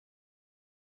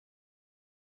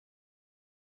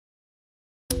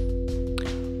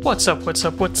What's up,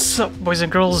 boys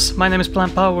and girls? My name is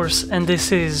Plant Powers, and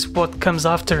this is What Comes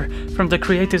After. From the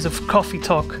creators of Coffee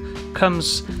Talk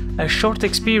comes a short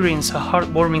experience, a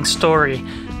heartwarming story,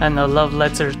 and a love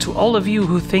letter to all of you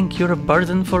who think you're a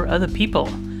burden for other people.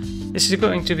 This is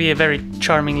going to be a very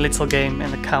charming little game,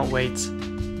 and I can't wait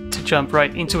to jump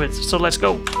right into it. So let's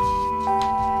go!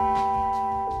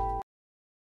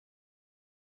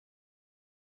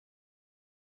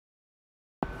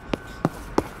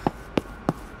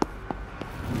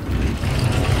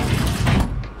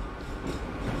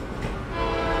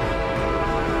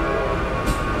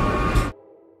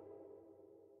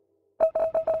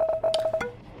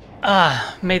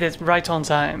 Ah, made it right on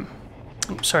time.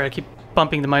 I'm sorry, I keep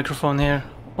bumping the microphone here.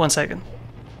 1 second.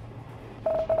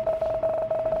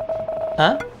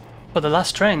 Huh? For the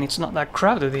last train, it's not that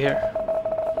crowded here.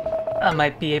 I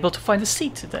might be able to find a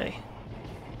seat today.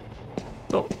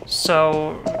 Oh,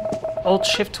 so... Old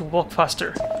shift to walk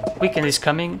faster. Weekend is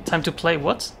coming. Time to play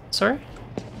what? Sorry?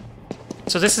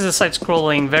 So this is a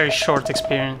side-scrolling, very short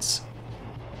experience.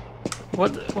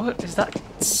 What is that?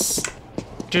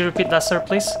 Could you repeat that, sir,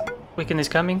 please? Weekend is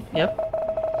coming, yep.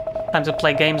 Time to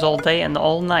play games all day and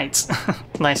all night.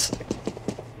 Nice.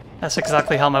 That's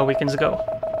exactly how my weekends go.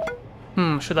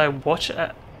 Should I watch it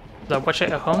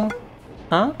at home?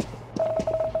 Huh?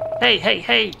 Hey, hey,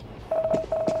 hey!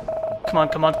 Come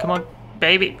on,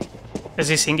 baby! Is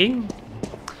he singing?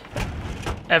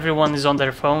 Everyone is on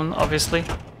their phone, obviously.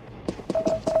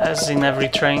 As in every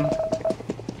train.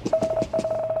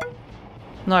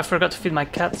 No, I forgot to feed my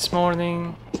cat this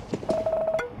morning.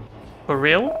 For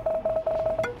real?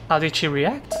 How did she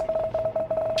react?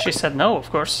 She said no, of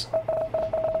course.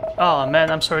 Oh man,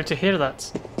 I'm sorry to hear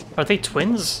that. Are they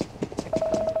twins?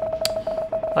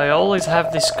 I always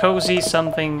have this cozy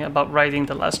something about riding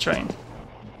the last train.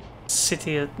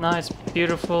 City at night,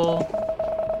 beautiful.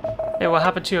 Hey, what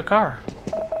happened to your car?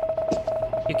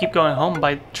 You keep going home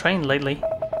by train lately.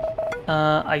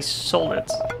 I sold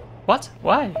it. What?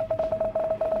 Why?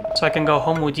 So I can go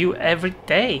home with you every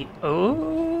day.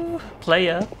 Oh,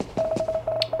 player.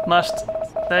 Must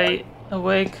stay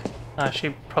awake. She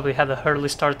probably had a early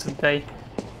start to the day.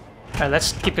 Alright,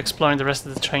 let's keep exploring the rest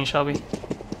of the train, shall we?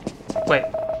 Wait.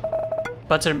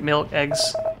 Butter, milk,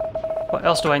 eggs. What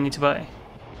else do I need to buy?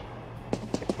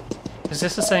 Is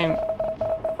this the same?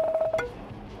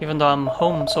 Even though I'm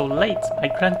home so late, my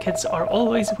grandkids are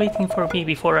always waiting for me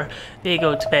before they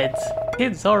go to bed.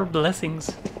 Kids are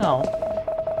blessings. Oh.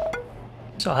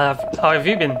 So how have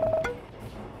you been?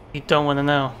 You don't want to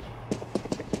know.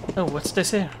 Oh, what's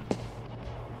this here?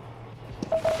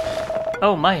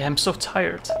 Oh my, I'm so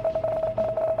tired.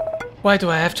 Why do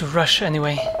I have to rush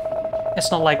anyway? It's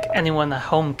not like anyone at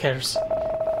home cares.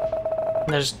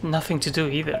 And there's nothing to do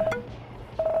either.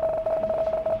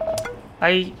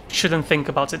 I shouldn't think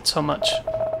about it so much.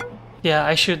 Yeah,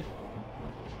 I should.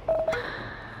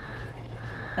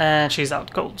 And she's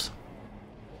out cold.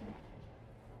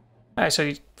 Alright,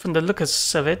 so from the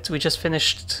looks of it, we just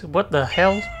finished... What the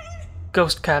hell?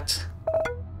 Ghost cat.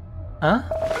 Huh?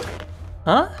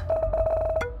 Huh?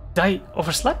 Did I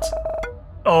overslept?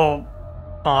 Oh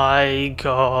my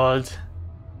god.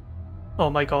 Oh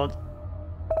my god.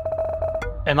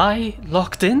 Am I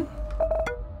locked in?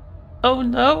 Oh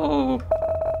no!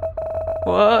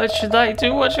 What should I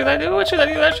do? What should I do? What should I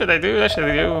do? What should I do? What should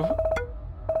I do?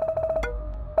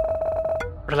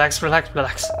 Relax, relax,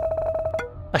 relax.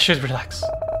 I should relax.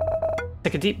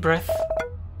 Take a deep breath.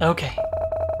 Okay.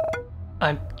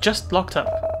 I'm just locked up.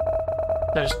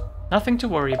 There's nothing to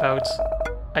worry about.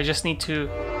 I just need to...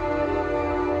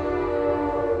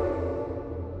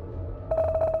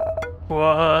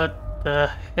 What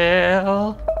the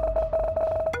hell?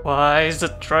 Why is the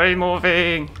train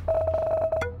moving?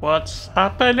 What's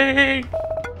happening?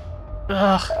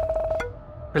 Ugh.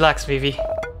 Relax, Vivi.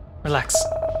 Relax.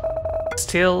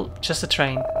 Still just a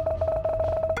train.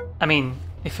 I mean,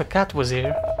 if a cat was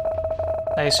here,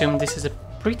 I assume this is a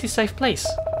pretty safe place,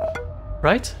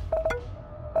 right?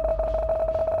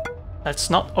 Let's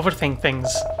not overthink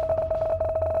things.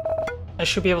 I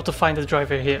should be able to find the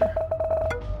driver here.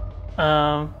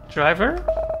 Driver?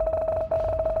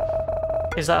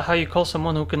 Is that how you call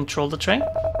someone who controls the train?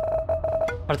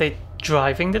 Are they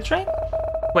driving the train?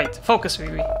 Wait, focus,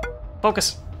 Vivi.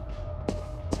 Focus.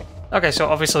 Okay, so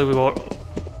obviously we were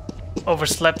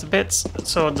overslept a bit,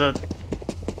 so the...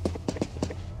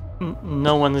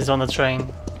 No one is on the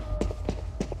train.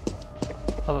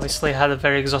 Obviously had a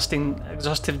very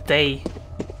exhaustive day.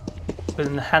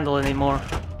 Couldn't handle anymore.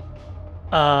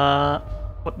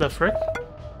 What the frick?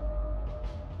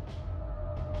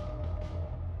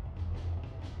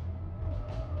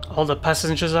 All the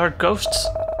passengers are ghosts?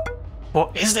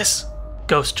 What is this?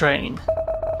 Ghost train.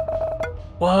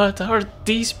 What are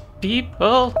these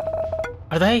people?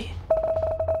 Are they?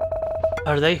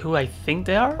 Are they who I think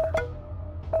they are?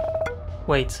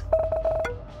 Wait.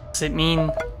 Does it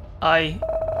mean I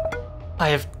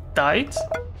have died?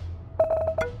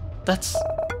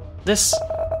 This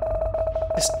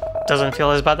doesn't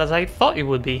feel as bad as I thought it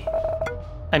would be.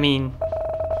 I mean,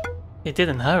 it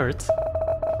didn't hurt.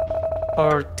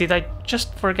 Or did I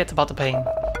just forget about the pain?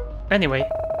 Anyway,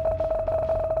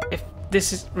 if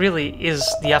this really is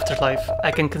the afterlife,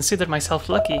 I can consider myself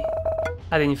lucky.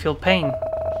 I didn't feel pain.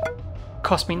 It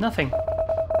cost me nothing.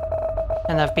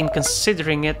 And I've been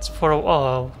considering it for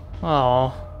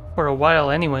for a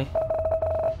while anyway.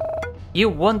 You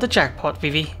won the jackpot,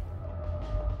 Vivi.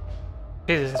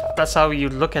 Jesus, that's how you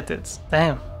look at it.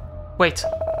 Damn. Wait.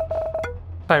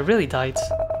 If I really died,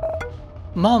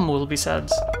 Mom will be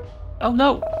sad. Oh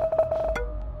no!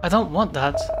 I don't want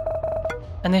that.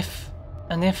 And if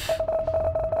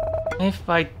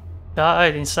I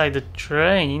died inside the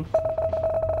train,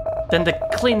 then the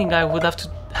cleaning guy would have to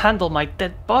handle my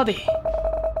dead body.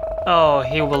 Oh,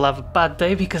 he will have a bad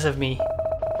day because of me.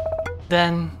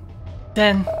 Then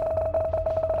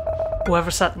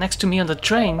whoever sat next to me on the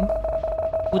train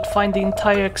would find the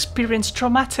entire experience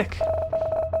traumatic.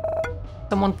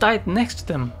 Someone died next to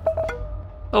them.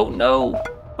 Oh no!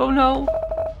 Oh no!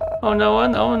 Oh no! Oh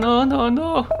no! No! No!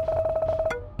 No!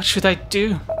 What should I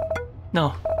do?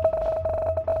 No.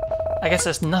 I guess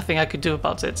there's nothing I could do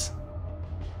about it.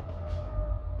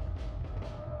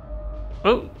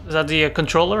 Oh, is that the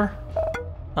controller?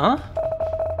 Huh?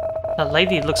 That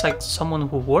lady looks like someone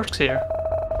who works here.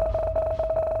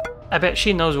 I bet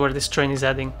she knows where this train is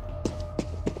heading.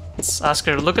 Let's ask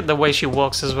her. Look at the way she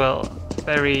walks as well.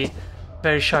 Very,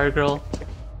 very shy girl.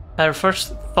 Her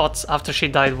first thoughts after she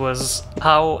died was,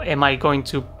 how am I going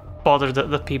to bother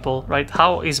the people, right?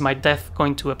 How is my death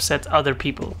going to upset other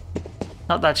people?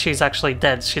 Not that she's actually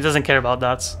dead. She doesn't care about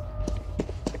that.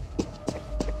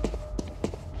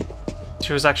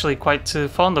 She was actually quite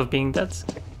fond of being dead.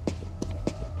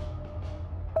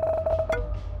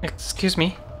 Excuse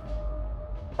me.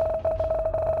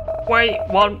 Wait,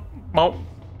 one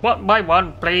by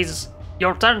one, please.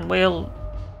 Your turn will...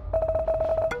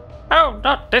 Oh,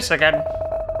 not this again.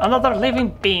 Another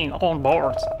living being on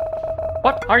board.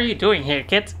 What are you doing here,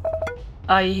 kid?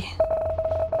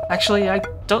 Actually, I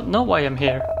don't know why I'm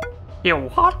here. You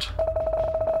what?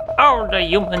 Oh, the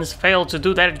humans failed to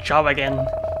do their job again.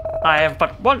 I have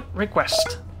but one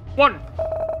request. One.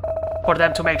 For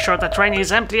them to make sure the train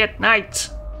is empty at night.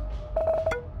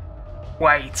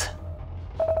 Wait.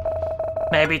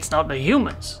 Maybe it's not the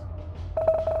humans.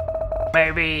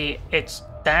 Maybe it's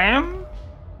them?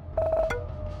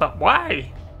 But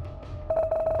why?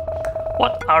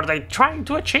 What are they trying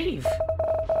to achieve?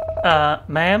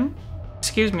 Ma'am?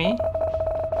 Excuse me?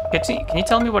 Can you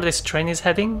tell me where this train is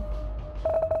heading?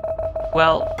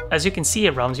 Well, as you can see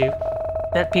around you,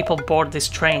 dead people board this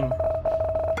train.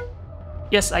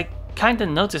 Yes, I kinda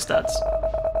noticed that.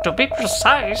 To be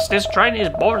precise, this train is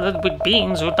boarded with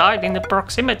beings who died in the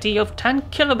proximity of 10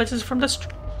 kilometers from the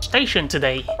station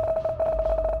today.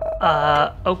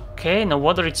 Okay, no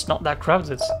wonder it's not that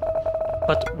crowded.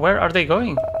 But where are they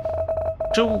going?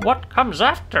 To what comes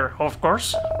after, of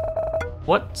course.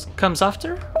 What comes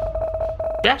after?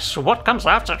 Yes, what comes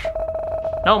after.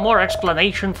 No more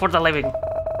explanation for the living.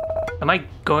 Am I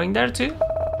going there too?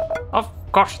 Of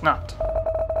course not.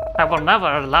 I will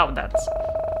never allow that.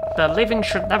 The living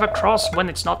should never cross when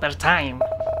it's not their time.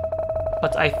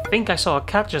 But I think I saw a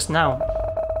cat just now.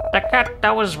 The cat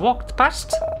that was walked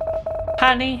past?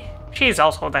 Honey, she's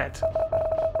also dead.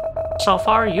 So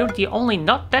far, you're the only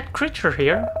not dead creature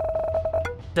here.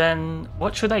 Then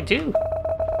what should I do?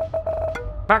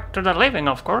 Back to the living,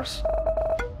 of course.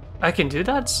 I can do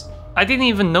that? I didn't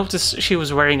even notice she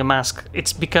was wearing a mask.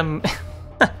 It's become...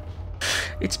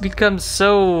 it's become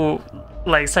so...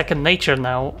 like second nature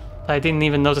now. I didn't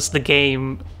even notice the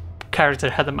game character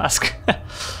had a mask.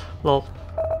 Lol.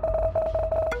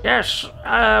 Yes,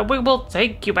 we will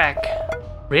take you back.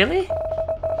 Really?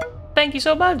 Thank you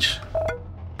so much.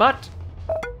 But...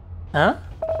 Huh?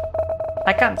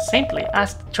 I can't simply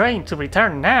ask the train to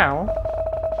return now.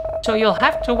 So you'll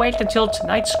have to wait until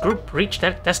tonight's group reach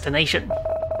their destination.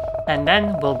 And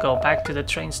then we'll go back to the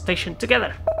train station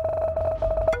together.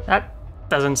 That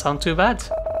doesn't sound too bad.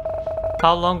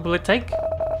 How long will it take?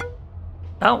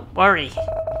 Don't worry.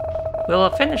 We'll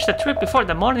finish the trip before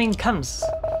the morning comes.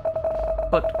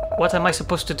 But what am I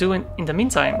supposed to do in the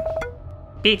meantime?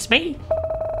 Beats me.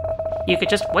 You could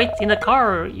just wait in the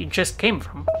car you just came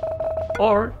from.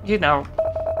 Or, you know,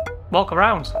 walk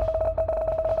around.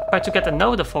 Try to get to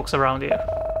know the folks around here.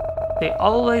 They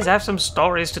always have some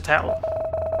stories to tell.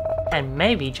 And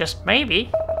maybe, just maybe,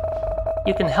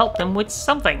 you can help them with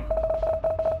something.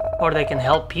 Or they can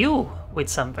help you with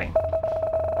something.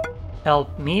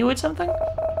 Help me with something?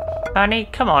 Honey,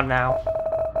 come on now.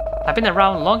 I've been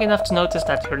around long enough to notice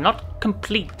that you're not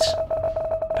complete.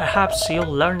 Perhaps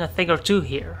you'll learn a thing or two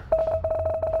here.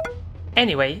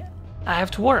 Anyway, I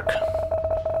have to work.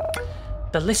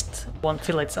 The list won't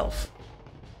fill itself.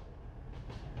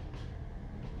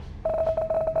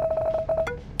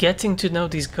 Getting to know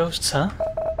these ghosts, huh?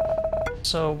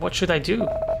 So what should I do?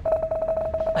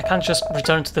 I can't just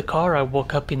return to the car I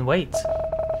woke up in. Wait.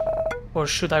 Or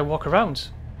should I walk around?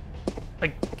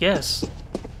 I guess.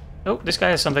 Oh, this guy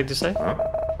has something to say.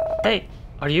 Hey,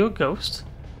 are you a ghost?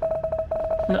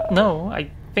 No, I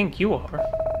think you are.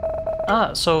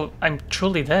 Ah, so I'm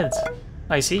truly dead.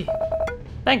 I see.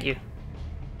 Thank you.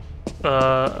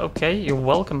 Okay, you're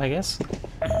welcome, I guess.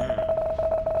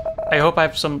 I hope I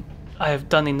have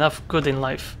done enough good in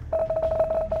life.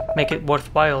 Make it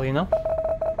worthwhile, you know?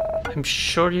 I'm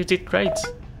sure you did great.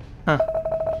 Huh.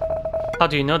 How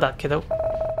do you know that, kiddo?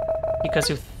 Because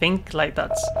you think like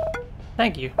that.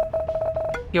 Thank you.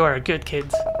 You are a good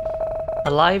kid.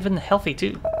 Alive and healthy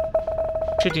too.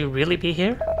 Should you really be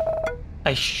here?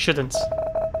 I shouldn't.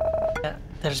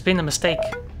 There's been a mistake.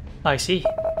 I see.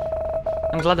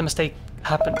 I'm glad the mistake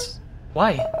happened.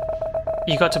 Why?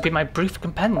 You got to be my brief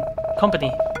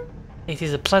company. It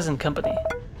is a pleasant company.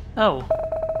 Oh.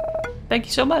 Thank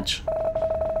you so much.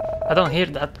 I don't hear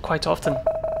that quite often.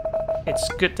 It's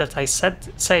good that I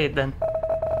say it then.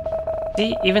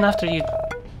 See, even after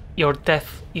your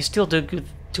death, you still do good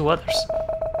to others.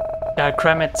 Gotta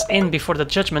cram it in before the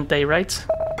judgment day, right?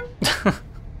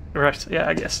 Right, yeah,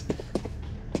 I guess.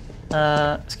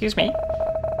 Excuse me?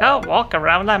 Oh, walk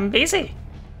around, I'm busy.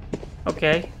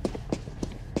 Okay.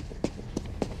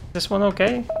 This one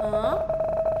okay?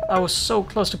 I was so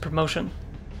close to promotion.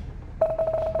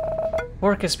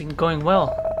 Work has been going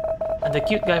well. And the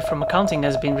cute guy from accounting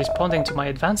has been responding to my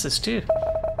advances too.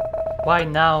 Why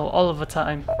now, of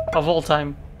all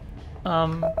time?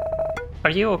 Are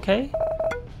you okay?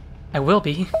 I will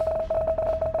be.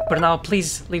 But now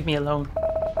please leave me alone.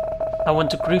 I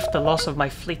want to grieve the loss of my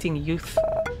fleeting youth.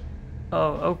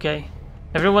 Oh, okay.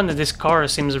 Everyone in this car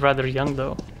seems rather young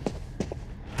though.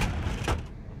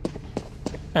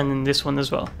 And in this one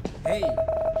as well. Hey.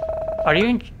 Are you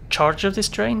in charge of this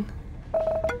train?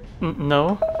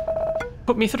 No.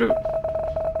 Put me through.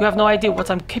 You have no idea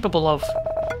what I'm capable of.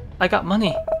 I got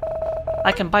money.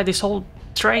 I can buy this whole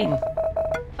train.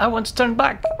 I want to turn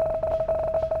back.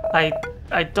 I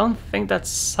don't think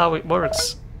that's how it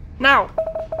works. Now!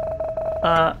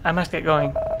 I must get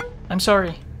going. I'm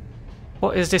sorry.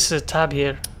 What is this tab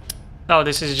here? Oh,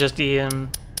 this is just the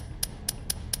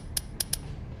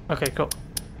okay, cool.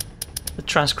 The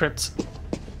transcripts.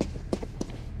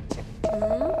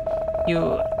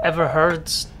 You ever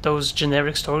heard those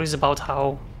generic stories about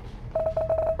how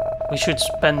we should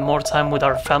spend more time with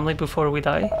our family before we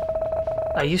die?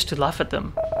 I used to laugh at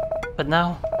them, but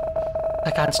now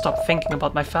I can't stop thinking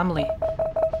about my family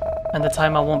and the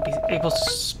time I won't be able to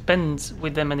spend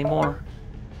with them anymore.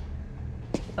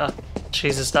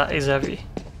 Jesus, that is heavy.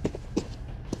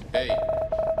 Hey.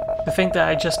 To think that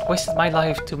I just wasted my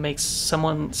life to make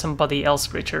somebody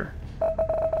else richer.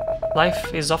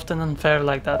 Life is often unfair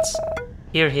like that.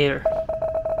 Hear, hear.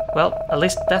 Well, at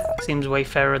least death seems way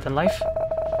fairer than life.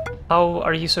 How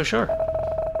are you so sure?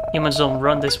 Humans don't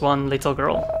run this one, little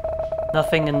girl.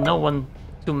 Nothing and no one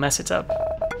to mess it up.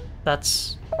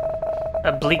 That's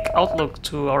a bleak outlook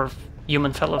to our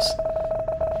human fellows.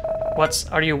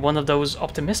 Are you one of those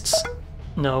optimists?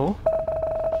 No.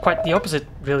 Quite the opposite,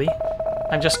 really.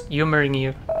 I'm just humoring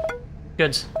you.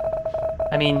 Good.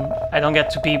 I mean, I don't get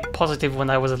to be positive when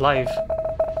I was alive.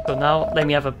 So now, let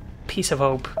me have a piece of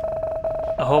hope.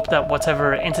 A hope that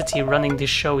whatever entity running this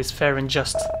show is fair and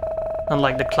just.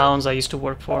 Unlike the clowns I used to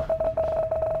work for.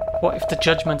 What if the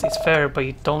judgment is fair but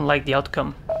you don't like the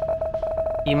outcome?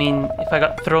 You mean if I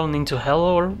got thrown into hell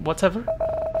or whatever?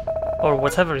 Or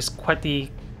whatever is the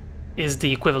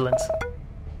equivalent.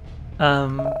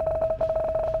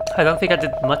 I don't think I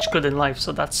did much good in life,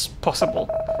 so that's possible.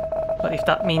 But if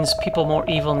that means people more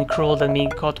evil and cruel than me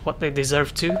got what they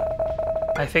deserve too,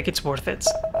 I think it's worth it.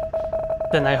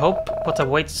 Then I hope what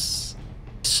awaits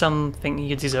is something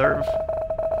you deserve.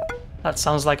 That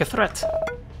sounds like a threat.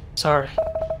 Sorry.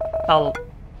 I'll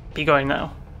be going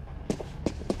now.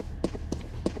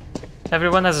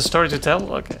 Everyone has a story to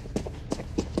tell? Okay.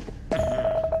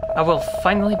 I will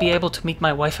finally be able to meet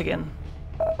my wife again.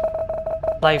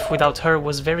 Life without her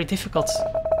was very difficult.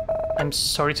 I'm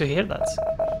sorry to hear that.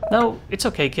 No, it's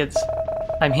okay, kids.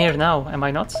 I'm here now, am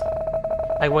I not?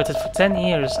 I waited for 10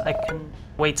 years. I can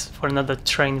wait for another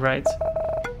train ride.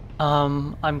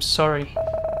 I'm sorry.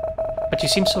 But you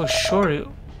seem so sure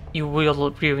you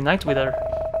will reunite with her.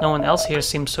 No one else here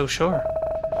seems so sure.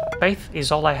 Faith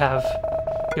is all I have.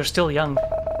 You're still young,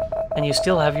 and you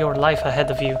still have your life ahead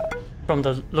of you, from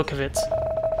the look of it.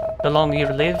 The longer you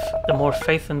live, the more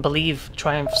faith and belief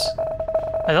triumphs.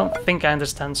 I don't think I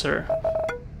understand, sir.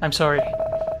 I'm sorry.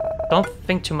 Don't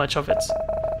think too much of it.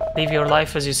 Live your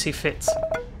life as you see fit,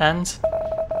 and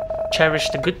cherish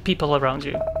the good people around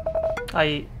you.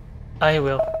 I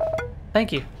will.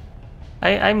 Thank you.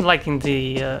 I'm liking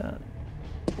the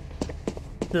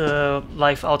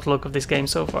life outlook of this game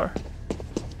so far.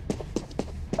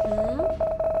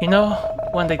 You know,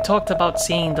 when they talked about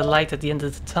seeing the light at the end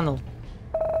of the tunnel,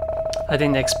 I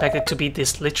didn't expect it to be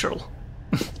this literal.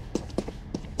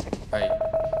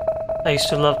 I used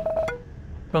to love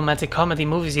romantic comedy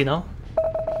movies, you know?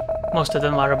 Most of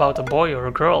them are about a boy or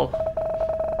a girl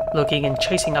looking and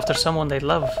chasing after someone they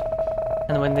love.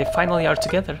 And when they finally are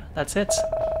together, that's it.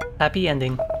 Happy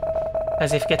ending.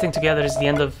 As if getting together is the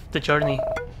end of the journey.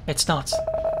 It's not.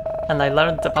 And I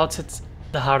learned about it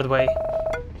the hard way.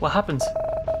 What happened?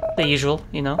 The usual,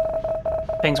 you know?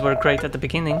 Things were great at the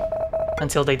beginning,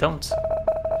 until they don't.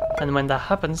 And when that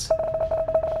happens,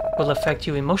 it will affect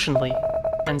you emotionally,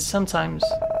 and sometimes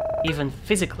even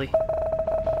physically.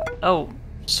 Oh,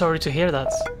 sorry to hear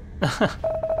that.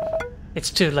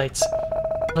 It's too late.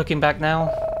 Looking back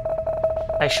now,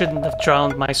 I shouldn't have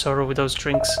drowned my sorrow with those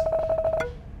drinks.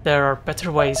 There are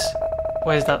better ways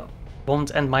that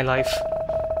won't end my life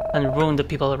and ruin the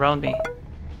people around me.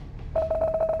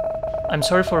 I'm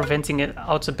sorry for venting it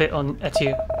out a bit at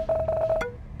you.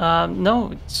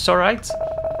 No, it's alright.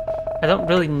 I don't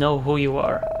really know who you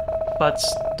are, but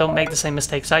don't make the same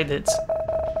mistakes I did.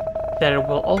 There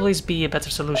will always be a better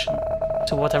solution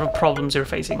to whatever problems you're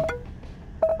facing.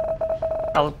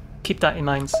 I'll keep that in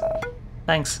mind.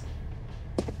 Thanks.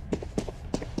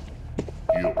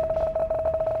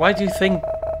 Why do you think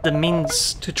the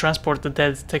means to transport the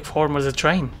dead take form as a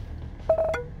train?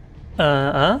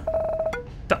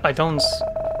 I don't.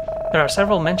 There are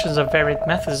several mentions of varied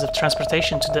methods of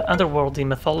transportation to the underworld in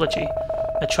mythology.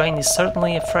 A train is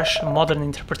certainly a fresh, modern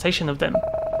interpretation of them.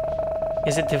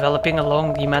 Is it developing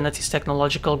along humanity's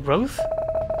technological growth?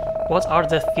 What are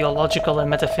the theological and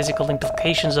metaphysical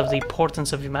implications of the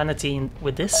importance of humanity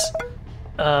with this?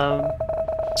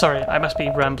 Sorry, I must be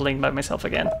rambling by myself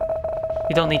again.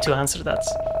 You don't need to answer that.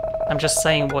 I'm just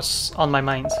saying what's on my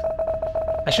mind.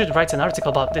 I should write an article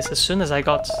about this as soon as I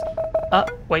got... Ah,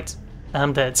 wait,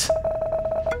 I'm dead.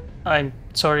 I'm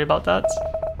sorry about that.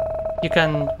 You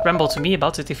can ramble to me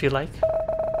about it if you like.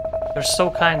 You're so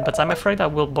kind, but I'm afraid I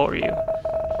will bore you.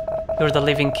 You're the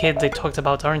living kid they talked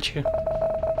about, aren't you?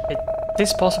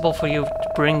 Is it possible for you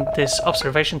to bring this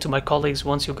observation to my colleagues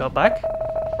once you go back?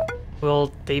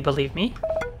 Will they believe me?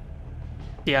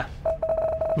 Yeah.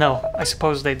 No, I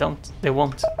suppose they don't. They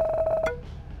won't.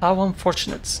 How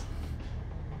unfortunate.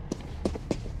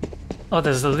 Oh,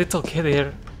 there's a little kid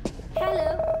here.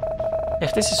 Hello.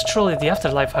 If this is truly the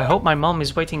afterlife, I hope my mom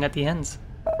is waiting at the end.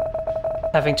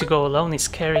 Having to go alone is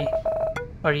scary.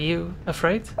 Are you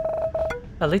afraid?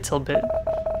 A little bit.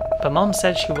 But mom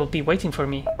said she will be waiting for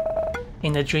me.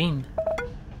 In a dream.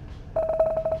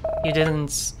 You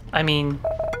didn't... I mean...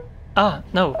 Ah,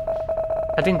 no.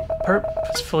 I didn't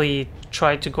purposefully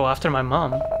try to go after my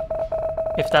mom.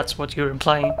 If that's what you're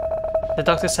implying. The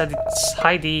doctor said it's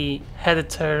highly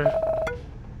hereditary...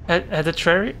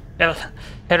 Hereditary?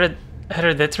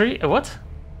 Hereditary? What?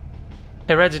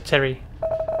 Hereditary.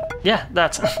 Yeah,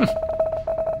 that.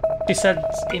 She said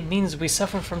it means we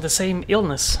suffer from the same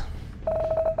illness.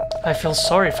 I feel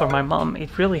sorry for my mom,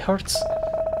 it really hurts.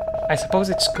 I suppose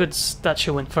it's good that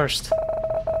she went first.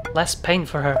 Less pain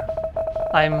for her.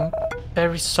 I'm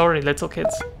very sorry, little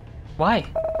kids. Why?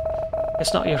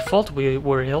 It's not your fault we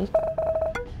were ill.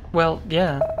 Well,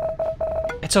 yeah.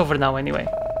 It's over now anyway.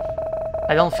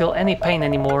 I don't feel any pain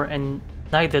anymore and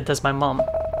neither does my mom.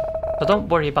 So don't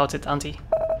worry about it, Auntie.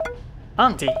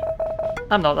 Auntie?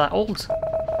 I'm not that old.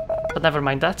 But never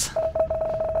mind that.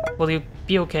 Will you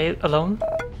be okay alone?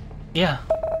 Yeah.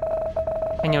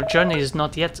 And your journey is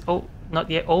not yet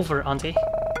over, Auntie.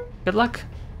 Good luck.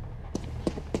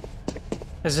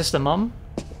 Is this the mom?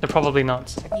 They're probably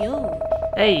not. You.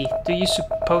 Hey, do you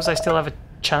suppose I still have a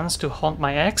chance to haunt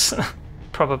my ex?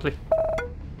 Probably.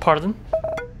 Pardon?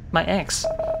 My ex.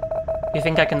 You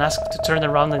think I can ask to turn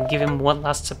around and give him one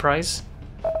last surprise?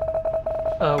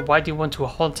 Why do you want to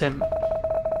haunt him?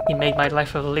 He made my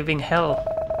life a living hell.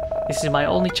 This is my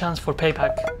only chance for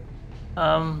payback.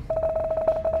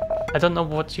 I don't know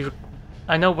what you're...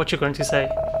 I know what you're going to say.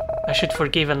 I should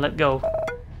forgive and let go.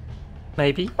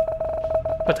 Maybe.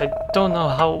 But I don't know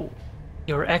how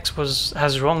your ex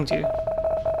has wronged you.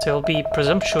 So it'll be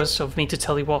presumptuous of me to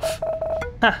tell you off.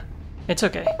 Ha! It's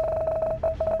okay.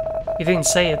 You didn't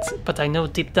say it, but I know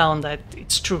deep down that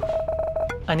it's true.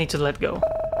 I need to let go.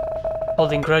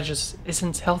 Holding grudges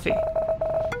isn't healthy.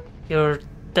 You're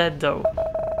dead though.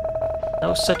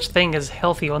 No such thing as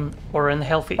healthy or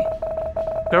unhealthy.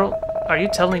 Girl, are you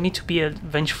telling me to be a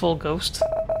vengeful ghost?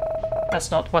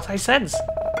 That's not what I said.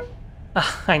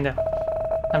 Ah, I know.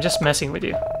 I'm just messing with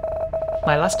you.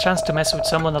 My last chance to mess with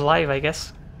someone alive, I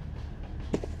guess.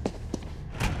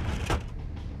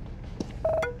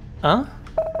 Huh?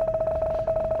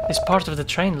 This part of the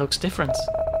train looks different.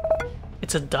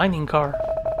 It's a dining car.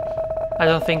 I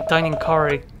don't think dining car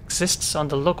exists on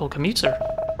the local commuter.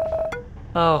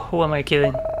 Oh, who am I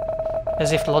kidding?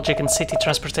 As if logic and city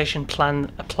transportation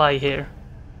plan apply here.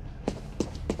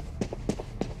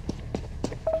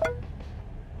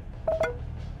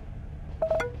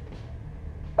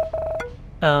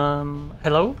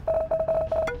 Hello?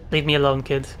 Leave me alone,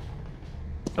 kid.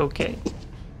 Okay.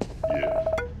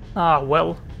 Yeah. Ah,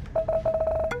 well.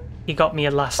 He got me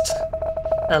at last.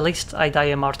 At least I die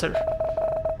a martyr.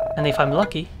 And if I'm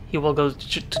lucky, he will go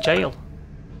to jail.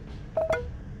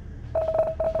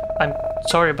 I'm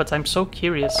sorry, but I'm so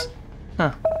curious.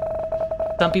 Huh.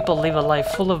 Some people live a life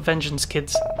full of vengeance,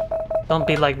 kids. Don't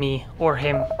be like me, or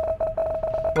him.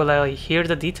 Will I hear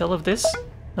the detail of this?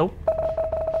 Nope.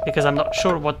 Because I'm not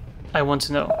sure what I want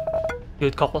to know.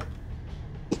 Good call.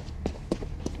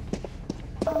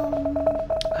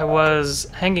 I was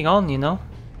hanging on, you know.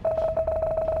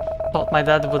 Thought my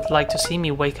dad would like to see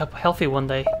me wake up healthy one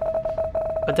day.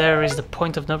 But there is the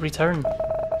point of no return.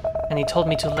 And he told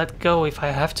me to let go if I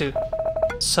have to.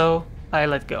 So, I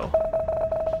let go.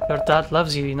 Your dad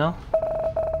loves you, you know.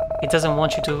 He doesn't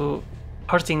want you to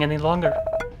hurting any longer.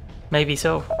 Maybe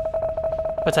so.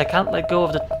 But I can't let go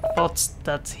of the thoughts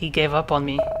that he gave up on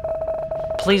me.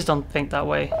 Please don't think that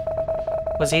way.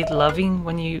 Was he loving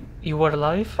when you were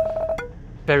alive?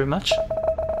 Very much.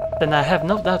 Then I have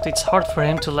no doubt it's hard for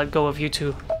him to let go of you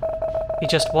too. He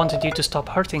just wanted you to stop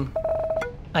hurting.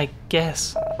 I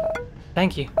guess.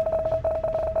 Thank you.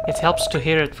 It helps to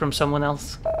hear it from someone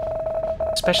else.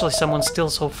 Especially someone still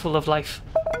so full of life.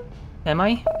 Am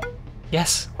I?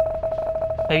 Yes.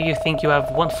 Maybe you think you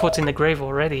have one foot in the grave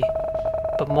already.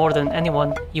 But more than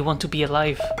anyone, you want to be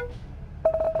alive.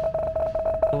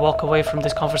 You walk away from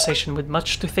this conversation with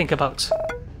much to think about.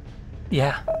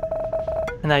 Yeah.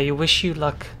 And I wish you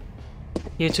luck.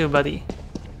 You too, buddy.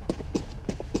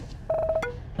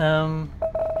 No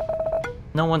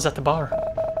one's at the bar.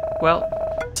 Well,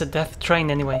 it's a death train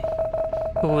anyway.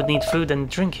 Who would need food and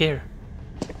drink here?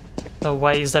 So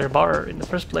why is there a bar in the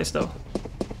first place, though?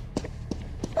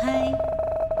 Hi.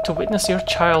 To witness your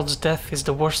child's death is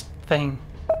the worst thing.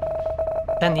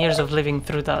 10 years of living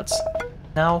through that.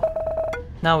 Now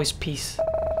is peace.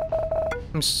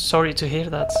 I'm sorry to hear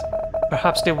that.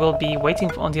 Perhaps they will be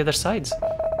waiting on the other side.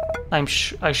 I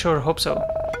sure hope so.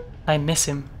 I miss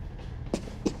him.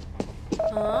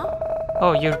 Huh?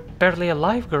 Oh, you're barely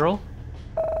alive, girl.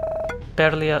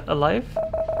 Barely alive?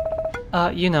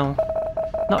 You know.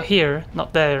 Not here,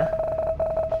 not there.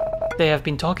 They have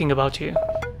been talking about you.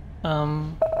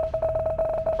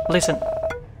 Listen.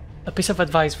 A piece of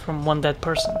advice from one dead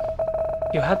person.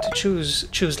 You had to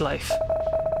choose life.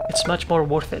 It's much more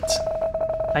worth it.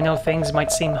 I know things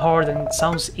might seem hard and it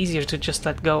sounds easier to just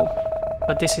let go,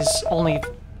 but this is only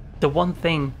the one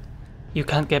thing you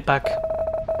can't get back.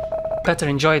 Better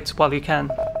enjoy it while you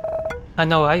can. I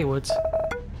know I would.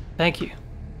 Thank you.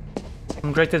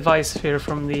 Some great advice here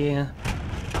from the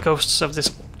ghosts of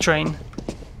this train.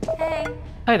 Hey.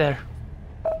 Hi there.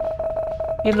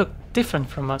 You look different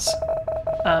from us.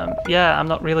 Yeah, I'm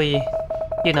not really,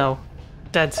 you know,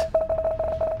 dead.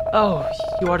 Oh,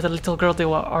 you are the little girl they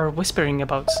are whispering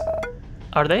about.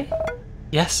 Are they?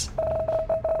 Yes.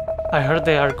 I heard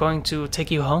they are going to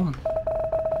take you home.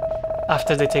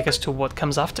 After they take us to what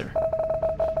comes after.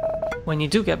 When you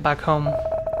do get back home,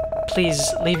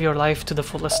 please live your life to the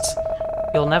fullest.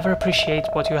 You'll never appreciate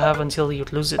what you have until you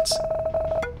lose it.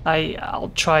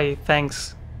 I'll try,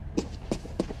 thanks.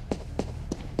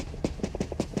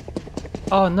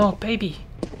 Oh no, baby.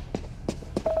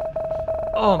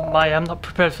 Oh my, I'm not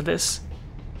prepared for this.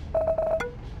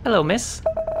 Hello, miss.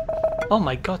 Oh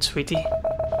my god, sweetie.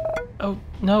 Oh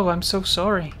no, I'm so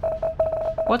sorry.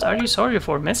 What are you sorry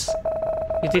for, miss?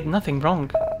 You did nothing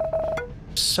wrong.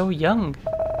 So young.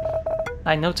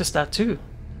 I noticed that too.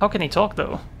 How can he talk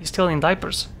though? He's still in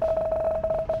diapers.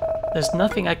 There's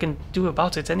nothing I can do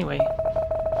about it anyway.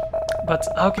 But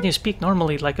how can you speak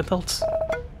normally like adults?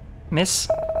 Miss,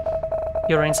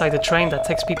 you're inside the train that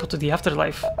takes people to the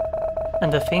afterlife.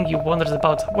 And the thing you wondered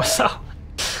about was how...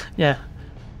 yeah,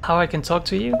 how I can talk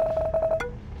to you?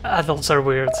 Adults are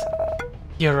weird.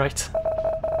 You're right.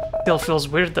 Still feels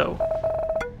weird though.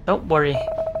 Don't worry.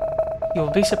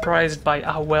 You'll be surprised by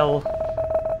how well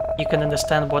you can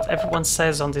understand what everyone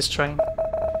says on this train.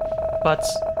 But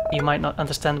you might not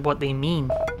understand what they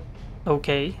mean.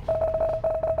 Okay.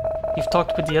 You've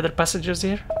talked with the other passengers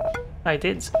here? I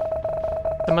did.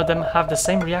 Some of them have the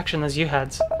same reaction as you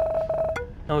had.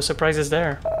 No surprises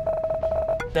there.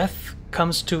 Death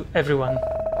comes to everyone.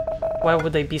 Why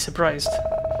would they be surprised?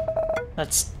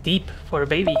 That's deep for a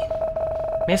baby.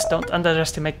 Miss, don't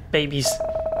underestimate babies.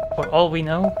 For all we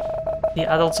know, the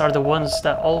adults are the ones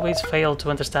that always fail to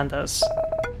understand us.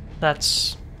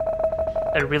 That's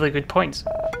a really good point.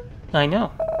 I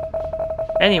know.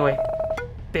 Anyway,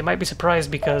 they might be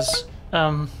surprised because,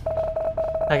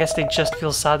 I guess they just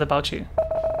feel sad about you.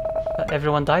 That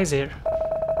everyone dies here.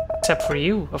 Except for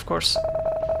you, of course.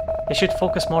 They should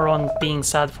focus more on being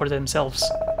sad for themselves.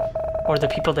 Or the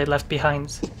people they left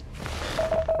behind.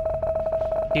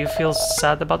 Do you feel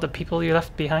sad about the people you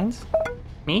left behind?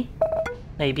 Me?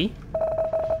 Maybe.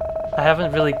 I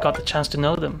haven't really got the chance to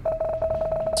know them.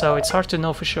 So it's hard to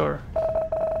know for sure.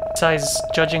 Besides,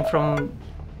 judging from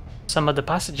some of the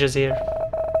passages here,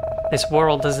 this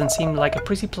world doesn't seem like a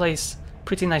pretty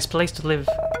nice place to live.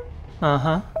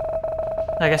 Uh-huh.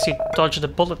 I guess you dodged a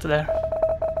bullet there.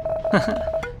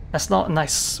 That's not a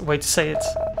nice way to say it.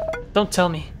 Don't tell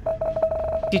me.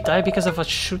 Did you die because of a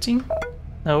shooting?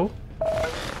 No.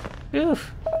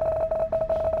 Oof.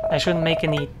 I shouldn't make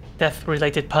any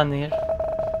death-related pun here.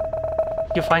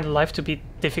 You find life to be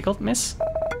difficult, miss?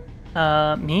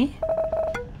 Me?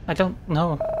 I don't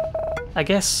know. I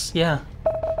guess, yeah.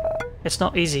 It's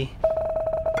not easy.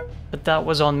 But that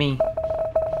was on me.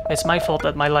 It's my fault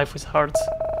that my life was hard.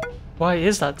 Why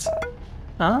is that?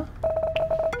 Huh?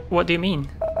 What do you mean?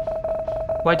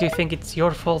 Why do you think it's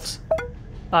your fault?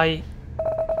 I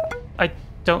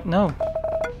don't know.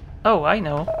 Oh, I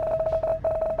know.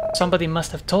 Somebody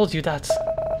must have told you that.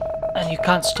 And you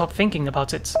can't stop thinking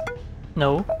about it.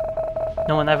 No.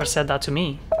 No one ever said that to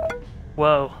me.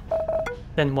 Whoa.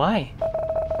 Then why?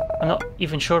 I'm not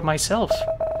even sure myself.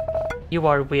 You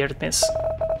are weird, miss.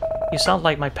 You sound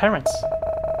like my parents.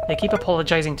 They keep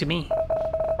apologizing to me.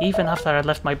 Even after I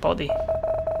left my body.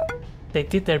 They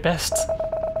did their best.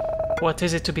 What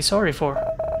is it to be sorry for?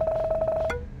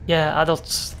 Yeah,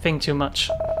 adults think too much.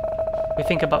 We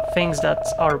think about things that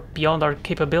are beyond our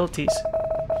capabilities.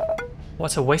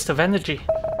 What's a waste of energy?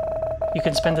 You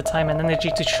can spend the time and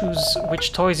energy to choose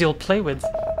which toys you'll play with,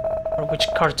 or which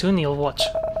cartoon you'll watch.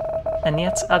 And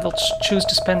yet, adults choose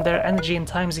to spend their energy and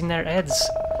times in their heads.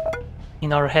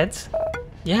 In our heads?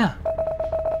 Yeah.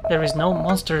 There is no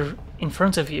monster in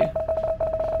front of you.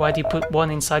 Why do you put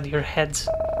one inside your head?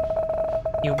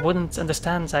 You wouldn't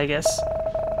understand, I guess.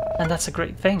 And that's a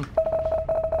great thing.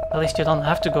 At least you don't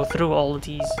have to go through all of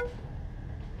these.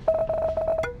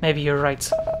 Maybe you're right.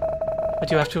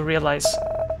 But you have to realize,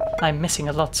 I'm missing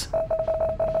a lot.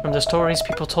 From the stories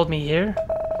people told me here,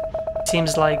 it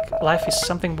seems like life is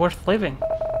something worth living.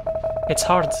 It's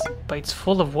hard, but it's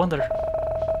full of wonder.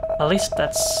 At least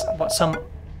that's what some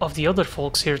of the other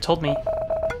folks here told me.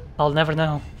 I'll never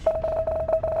know.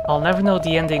 I'll never know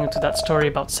the ending to that story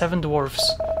about 7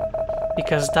 dwarfs,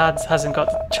 because Dad hasn't got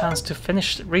the chance to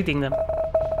finish reading them.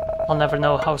 I'll never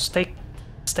know how steak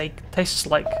tastes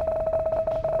like.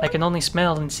 I can only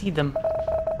smell and see them.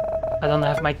 I don't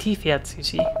have my teeth yet, you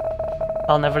see.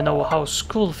 I'll never know how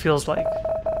school feels like,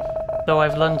 though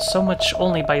I've learned so much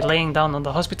only by laying down on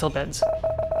the hospital beds.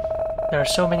 There are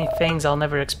so many things I'll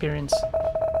never experience,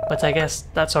 but I guess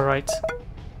that's alright.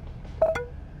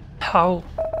 How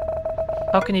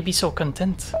can you be so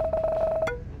content?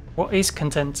 What is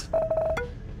content?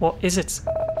 What is it?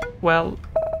 Well,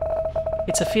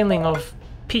 it's a feeling of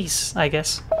peace, I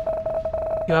guess.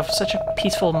 You have such a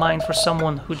peaceful mind for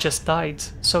someone who just died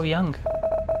so young.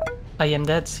 I am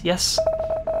dead, yes,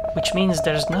 which means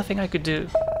there's nothing I could do.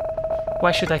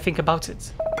 Why should I think about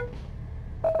it?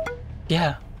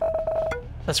 Yeah,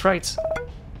 that's right.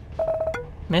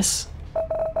 Miss,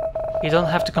 you don't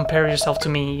have to compare yourself to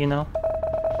me, you know.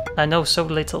 I know so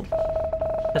little.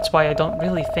 That's why I don't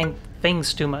really think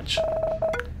things too much.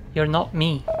 You're not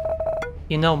me.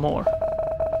 You know more.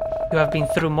 You have been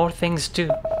through more things too.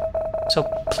 So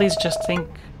please just think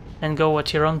and go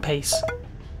at your own pace.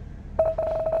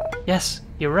 Yes,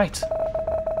 you're right.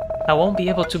 I won't be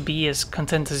able to be as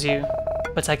content as you,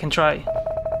 but I can try.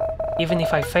 Even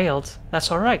if I failed,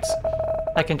 that's alright.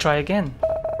 I can try again.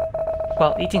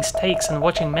 while eating steaks and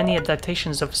watching many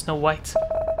adaptations of Snow White.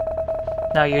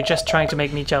 Now you're just trying to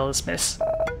make me jealous, miss.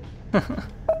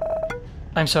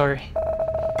 I'm sorry.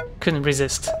 Couldn't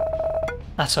resist.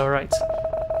 That's alright.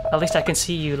 At least I can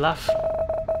see you laugh.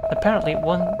 Apparently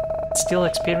one still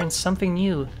experiences something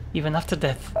new, even after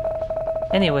death.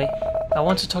 Anyway, I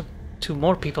want to talk to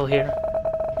more people here.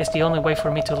 It's the only way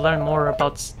for me to learn more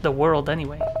about the world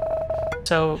anyway.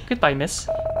 So, goodbye, miss.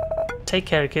 Take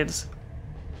care, kids.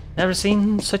 Never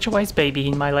seen such a wise baby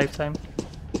in my lifetime.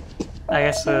 I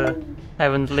guess I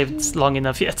haven't lived long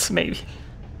enough yet, maybe.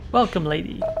 Welcome,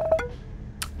 lady.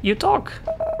 You talk.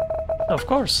 Of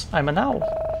course, I'm an owl.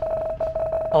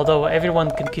 Although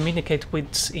everyone can communicate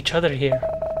with each other here.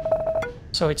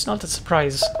 So it's not a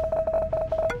surprise.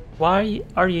 Why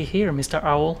are you here, Mr.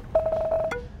 Owl?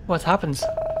 What happened?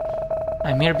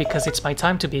 I'm here because it's my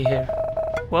time to be here.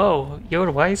 Whoa, you're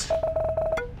wise.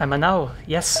 I'm an owl,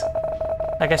 yes.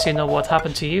 I guess you know what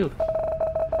happened to you.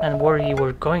 And where you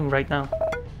were going right now.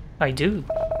 I do.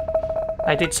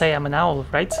 I did say I'm an owl,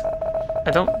 right?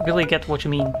 I don't really get what you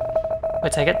mean.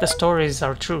 But I get the stories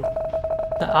are true.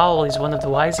 The owl is one of the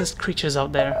wisest creatures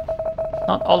out there.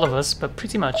 Not all of us, but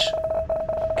pretty much.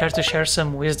 Care to share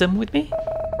some wisdom with me?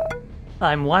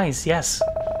 I'm wise, yes.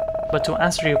 But to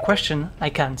answer your question, I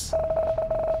can't.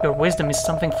 Your wisdom is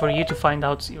something for you to find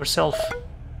out yourself.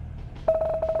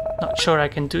 Not sure I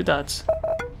can do that.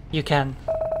 You can.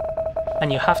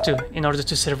 And you have to, in order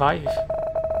to survive.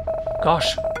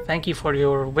 Gosh, thank you for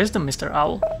your wisdom, Mr.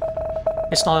 Owl.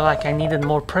 It's not like I needed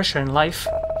more pressure in life.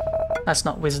 That's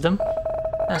not wisdom.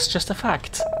 That's just a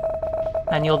fact.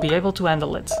 And you'll be able to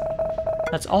handle it.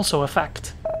 That's also a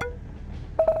fact.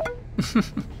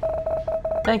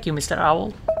 Thank you, Mr.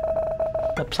 Owl.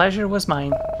 The pleasure was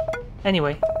mine.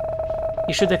 Anyway,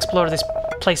 you should explore this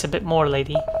place a bit more,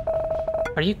 lady.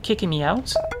 Are you kicking me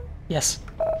out? Yes.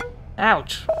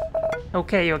 Ouch.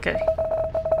 Okay.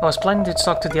 I was planning to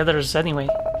talk to the others anyway.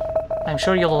 I'm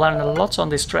sure you'll learn a lot on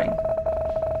this train.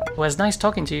 It was nice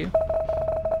talking to you.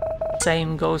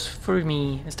 Same goes for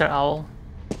me, Mr. Owl.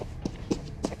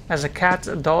 As a cat,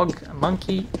 a dog, a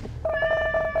monkey,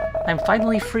 I'm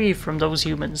finally free from those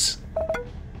humans.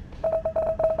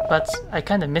 But I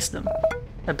kinda miss them.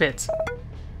 A bit.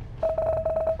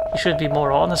 You should be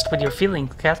more honest with your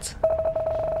feelings, cat.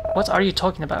 What are you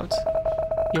talking about?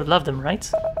 You love them,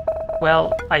 right?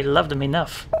 Well, I love them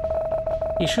enough.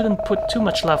 You shouldn't put too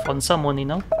much love on someone, you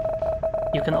know?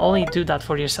 You can only do that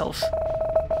for yourself.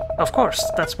 Of course,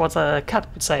 that's what a cat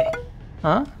would say.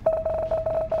 Huh?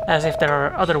 As if there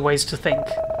are other ways to think.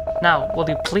 Now, will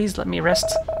you please let me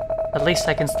rest? At least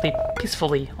I can sleep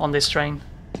peacefully on this train.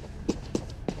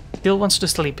 Still wants to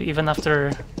sleep even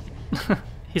after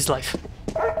his life.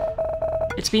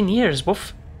 It's been years,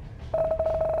 woof.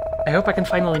 I hope I can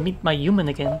finally meet my human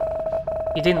again.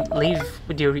 You didn't leave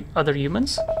with your other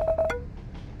humans?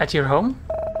 At your home?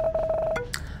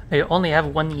 You only have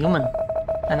one human.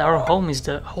 And our home is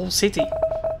the whole city.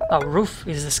 Our roof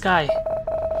is the sky.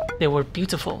 They were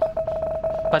beautiful.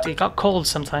 But it got cold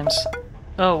sometimes.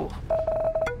 Oh.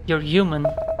 You're human.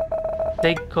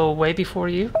 They go away before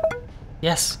you?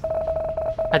 Yes.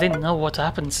 I didn't know what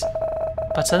happens.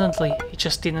 But suddenly, it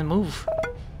just didn't move.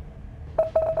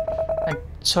 I'm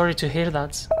sorry to hear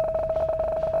that.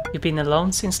 You've been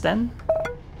alone since then?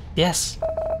 Yes.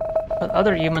 But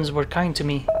other humans were kind to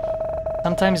me.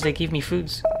 Sometimes they give me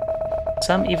food.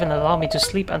 Some even allow me to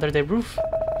sleep under their roof.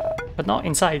 But not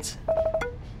inside.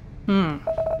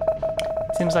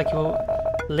 Seems like you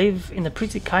live in a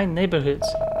pretty kind neighborhood.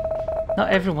 Not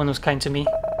everyone was kind to me.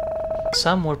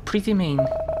 Some were pretty mean.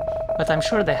 But I'm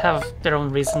sure they have their own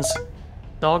reasons.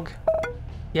 Dog?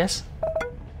 Yes?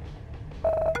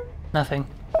 Nothing.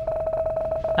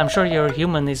 I'm sure your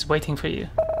human is waiting for you.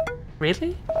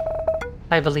 Really?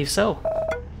 I believe so.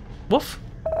 Woof!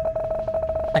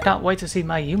 I can't wait to see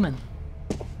my human.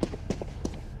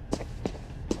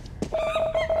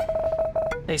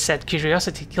 They said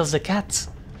curiosity kills the cat.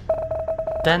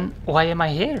 Then why am I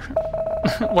here?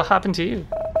 What happened to you?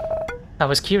 I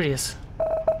was curious.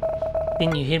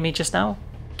 Didn't you hear me just now?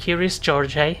 Curious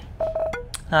George, hey?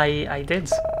 I did.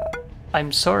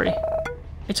 I'm sorry.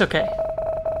 It's okay.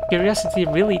 Curiosity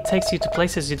really takes you to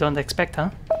places you don't expect, huh?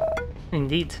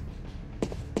 Indeed.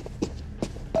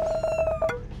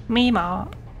 Meow.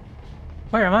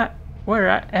 Where am I? Where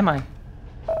am I?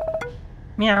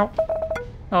 Meow.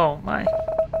 Oh my.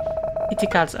 Kitty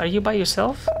cats, are you by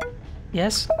yourself?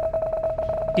 Yes.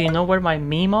 Do you know where my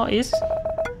Mima is?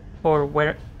 Or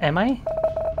where am I?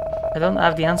 I don't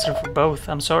have the answer for both,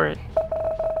 I'm sorry.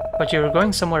 But you're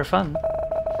going somewhere fun.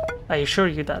 I assure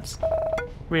you that.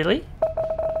 Really?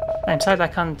 I'm sad I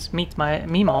can't meet my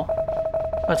Mima.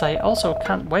 But I also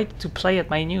can't wait to play at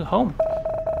my new home.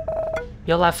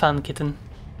 You'll have fun, kitten.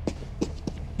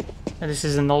 And this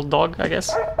is an old dog, I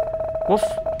guess. Woof,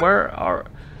 where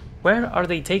are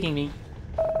they taking me?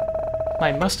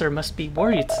 My master must be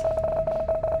worried.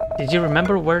 Did you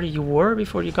remember where you were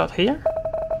before you got here?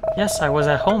 Yes, I was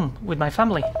at home with my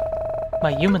family.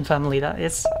 My human family, that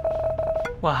is.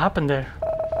 What happened there?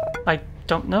 I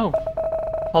don't know.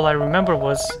 All I remember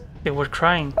was they were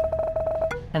crying,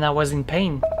 and I was in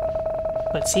pain.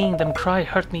 But seeing them cry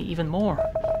hurt me even more.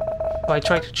 So I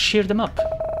tried to cheer them up,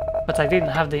 but I didn't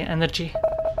have the energy.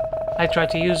 I tried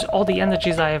to use all the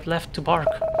energies I have left to bark,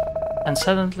 and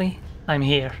suddenly I'm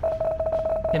here.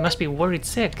 They must be worried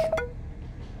sick.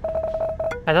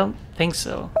 I don't think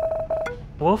so.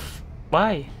 Woof,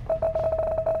 why?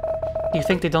 Do you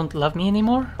think they don't love me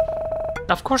anymore?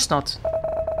 Of course not.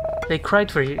 They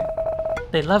cried for you.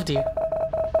 They loved you.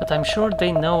 But I'm sure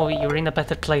they know you're in a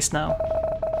better place now.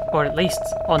 Or at least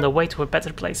on the way to a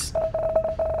better place.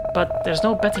 But there's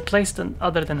no better place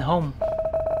other than home.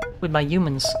 With my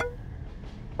humans.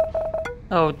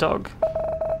 Oh, dog.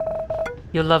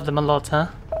 You love them a lot, huh?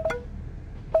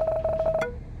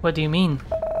 What do you mean?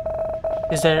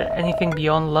 Is there anything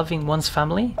beyond loving one's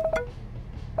family?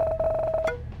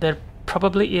 There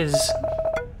probably is,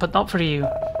 but not for you.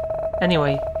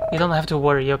 Anyway, you don't have to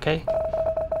worry, okay?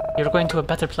 You're going to a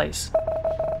better place.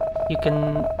 You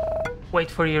can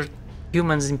wait for your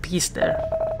humans in peace there.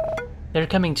 They're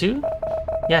coming too?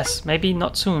 Yes, maybe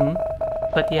not soon,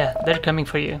 but yeah, they're coming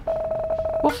for you.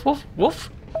 Woof, woof, woof.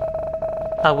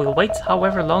 I will wait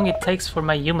however long it takes for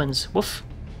my humans. Woof.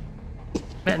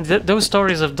 Man, those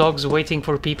stories of dogs waiting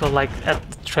for people, like at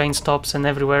train stops and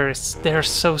everywhere, they're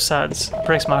so sad. It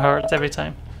breaks my heart every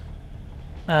time.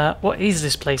 What is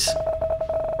this place?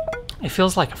 It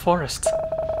feels like a forest.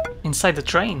 Inside the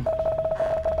train.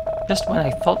 Just when I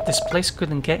thought this place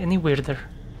couldn't get any weirder.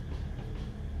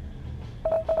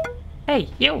 Hey,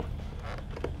 you!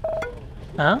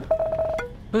 Huh?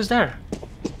 Who's there?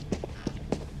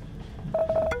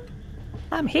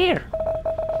 I'm here.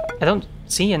 I don't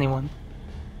see anyone.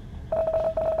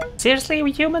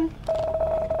 Seriously, human?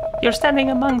 You're standing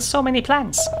among so many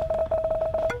plants.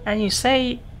 And you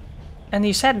said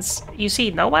you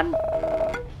see no one?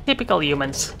 Typical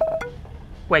humans.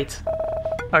 Wait,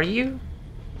 are you?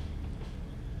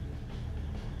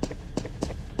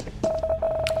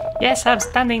 Yes, I'm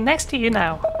standing next to you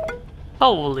now.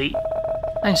 Holy,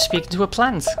 I'm speaking to a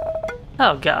plant.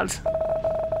 Oh god.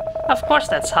 Of course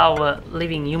that's how a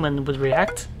living human would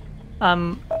react.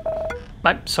 I'm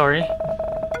sorry.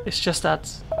 It's just that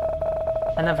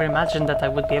I never imagined that I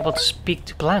would be able to speak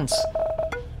to plants.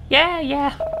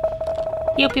 Yeah.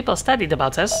 You people studied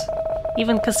about us,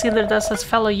 even considered us as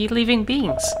fellow living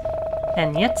beings.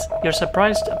 And yet, you're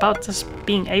surprised about us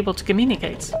being able to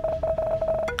communicate.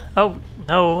 Oh,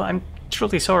 no, I'm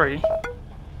truly sorry.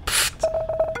 Pfft.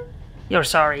 You're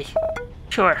sorry.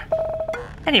 Sure.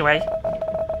 Anyway,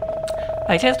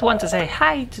 I just want to say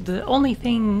hi to the only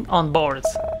thing on board.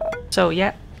 So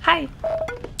yeah, hi.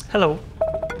 Hello.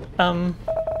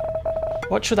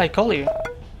 What should I call you?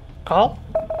 Call?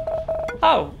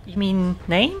 Oh, you mean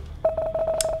name?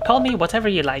 Call me whatever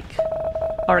you like.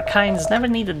 Our kinds never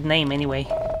needed a name anyway.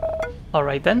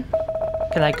 Alright then.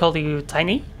 Can I call you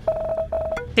Tiny?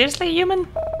 Seriously, human?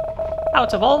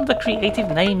 Out of all the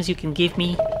creative names you can give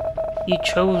me, you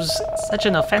chose such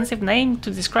an offensive name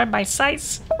to describe my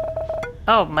size?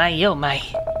 Oh my.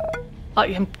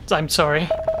 I'm sorry.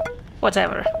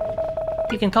 Whatever.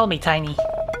 You can call me Tiny.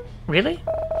 Really?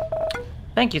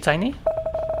 Thank you, Tiny.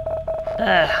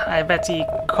 I bet you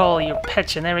call your pet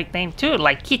generic name too,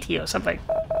 like Kitty or something.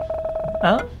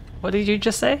 Huh? What did you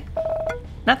just say?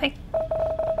 Nothing.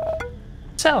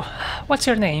 So, what's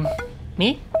your name?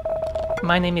 Me?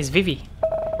 My name is Vivi.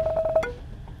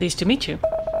 Pleased to meet you.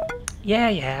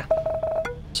 Yeah.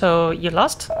 So, you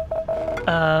lost?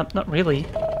 Not really.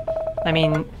 I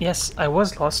mean, yes, I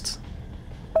was lost.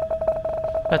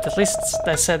 But at least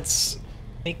they said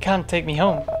they can't take me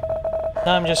home.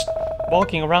 Now I'm just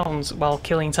walking around while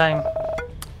killing time.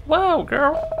 Whoa,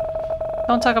 girl!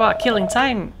 Don't talk about killing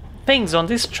time things on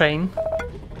this train.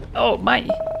 Oh my!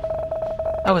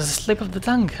 That was a slip of the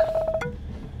tongue.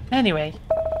 Anyway,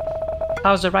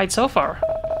 how's the ride so far?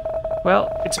 Well,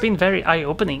 it's been very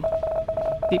eye-opening.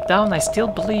 Deep down, I still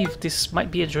believe this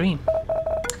might be a dream.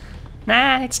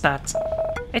 Nah, it's not.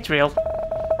 It's real.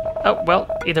 Oh, well,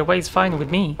 either way is fine with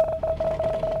me.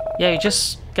 Yeah, you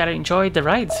just gotta enjoy the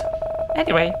ride.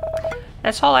 Anyway,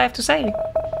 that's all I have to say.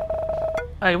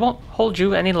 I won't hold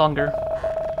you any longer.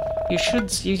 You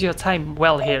should use your time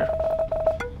well here.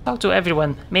 Talk to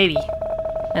everyone, maybe.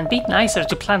 And be nicer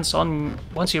to plants on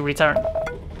once you return.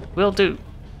 Will do.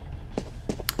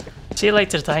 See you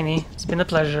later, Tiny. It's been a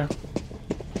pleasure.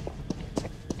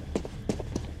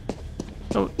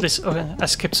 Oh, this... Okay, I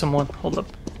skipped someone. Hold up.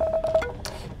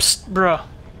 Psst, bruh.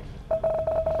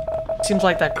 Seems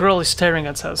like that girl is staring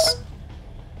at us.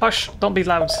 Hush, don't be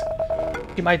loud.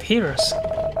 You might hear us.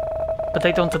 But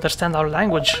they don't understand our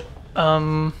language.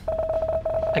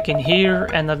 I can hear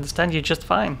and understand you just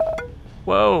fine.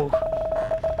 Whoa.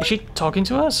 Is she talking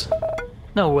to us?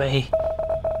 No way.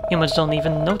 Humans don't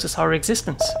even notice our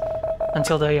existence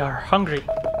until they are hungry.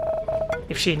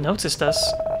 If she noticed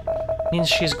us, means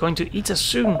she's going to eat us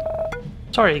soon.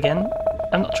 Sorry again.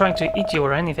 I'm not trying to eat you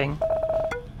or anything.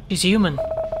 She's human.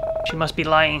 She must be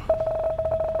lying.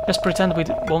 Just pretend we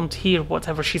won't hear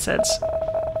whatever she says.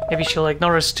 Maybe she'll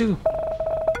ignore us too.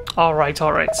 Alright,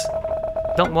 alright.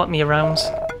 Don't want me around.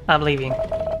 I'm leaving.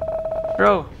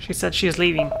 Bro, she said she is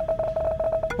leaving.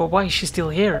 Well, why is she still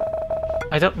here?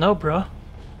 I don't know, bro.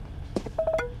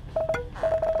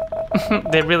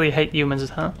 They really hate humans,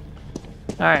 huh?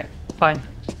 Alright, fine.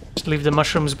 Just leave the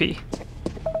mushrooms be.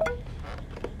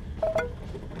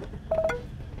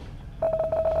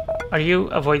 Are you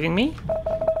avoiding me?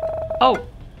 Oh,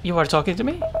 you are talking to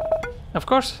me? Of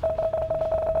course.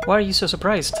 Why are you so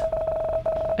surprised?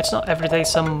 It's not every day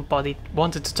somebody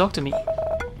wanted to talk to me.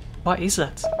 Why is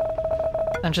that?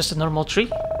 I'm just a normal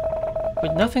tree,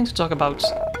 with nothing to talk about.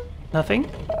 Nothing?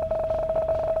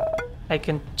 I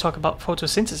can talk about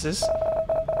photosynthesis,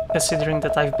 considering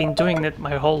that I've been doing it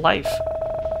my whole life.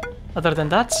 Other than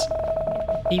that,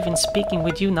 even speaking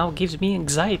with you now gives me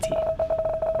anxiety.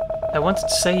 I wanted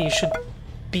to say you should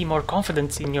be more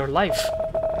confident in your life,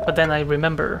 but then I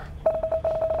remember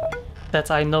that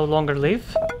I no longer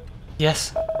live.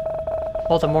 Yes,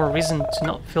 all the more reason to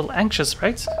not feel anxious,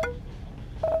 right?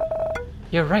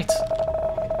 You're right.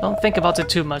 Don't think about it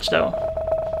too much, though.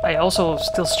 I also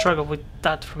still struggle with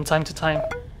that from time to time.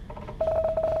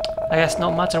 I guess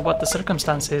no matter what the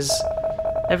circumstance is,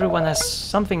 everyone has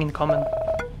something in common.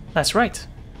 That's right.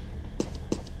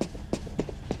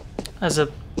 As a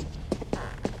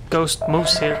ghost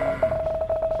moose here,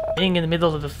 being in the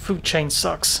middle of the food chain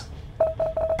sucks.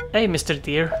 Hey, Mr.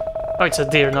 Deer. Oh, it's a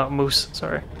deer, not moose,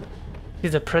 sorry.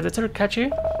 Did a predator catch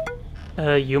you?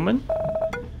 A human?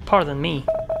 Pardon me.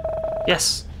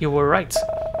 Yes, you were right.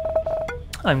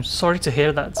 I'm sorry to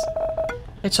hear that.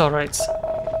 It's alright.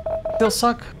 Still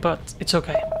suck, but it's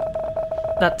okay.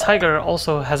 That tiger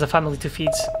also has a family to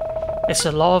feed. It's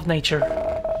a law of nature.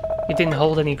 You didn't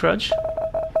hold any grudge?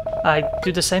 I'd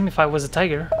do the same if I was a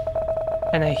tiger.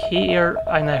 And I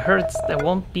heard there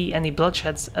won't be any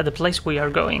bloodsheds at the place we are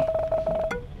going.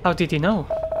 How did you know?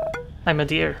 I'm a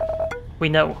deer. We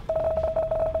know.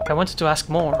 I wanted to ask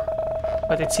more,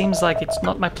 but it seems like it's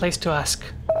not my place to ask.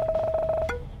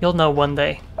 You'll know one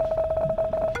day.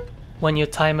 When your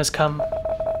time has come,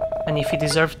 and if you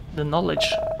deserve the knowledge,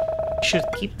 you should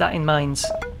keep that in mind.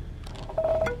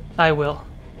 I will.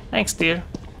 Thanks, dear.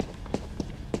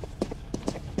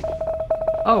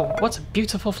 Oh, what a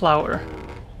beautiful flower.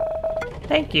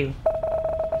 Thank you.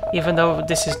 Even though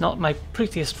this is not my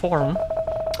prettiest form.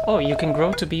 Oh, you can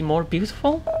grow to be more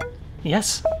beautiful?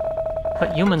 Yes.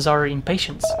 But humans are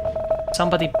impatient.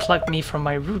 Somebody plucked me from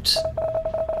my roots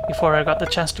before I got the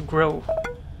chance to grow.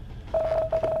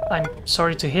 I'm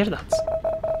sorry to hear that.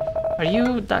 Are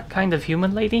you that kind of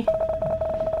human lady?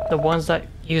 The ones that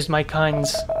use my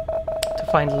kinds to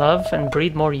find love and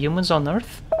breed more humans on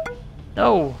Earth?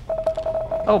 No.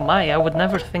 Oh my, I would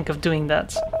never think of doing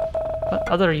that. But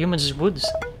other humans would.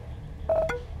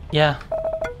 Yeah.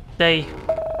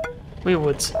 We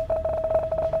would.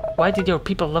 Why did your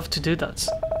people love to do that?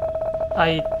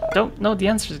 I don't know the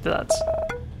answer to that.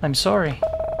 I'm sorry.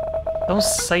 Don't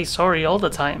say sorry all the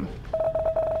time.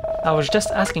 I was just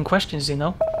asking questions, you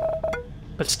know?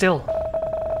 But still,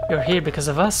 you're here because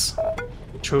of us.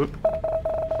 True.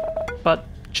 But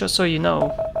just so you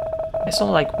know, it's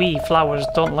not like we, flowers,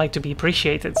 don't like to be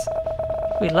appreciated.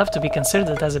 We love to be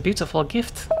considered as a beautiful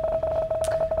gift.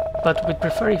 But we'd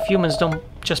prefer if humans don't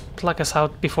just pluck us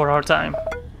out before our time.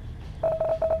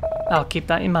 I'll keep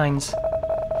that in mind.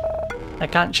 I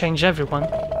can't change everyone,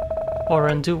 or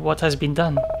undo what has been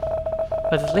done,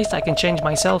 but at least I can change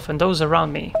myself and those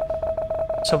around me,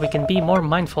 so we can be more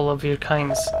mindful of your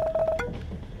kinds.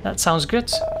 That sounds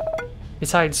good.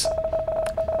 Besides,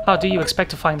 how do you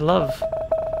expect to find love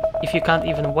if you can't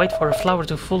even wait for a flower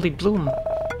to fully bloom?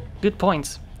 Good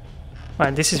point.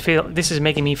 Right, this is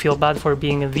making me feel bad for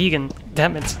being a vegan.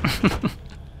 Damn it.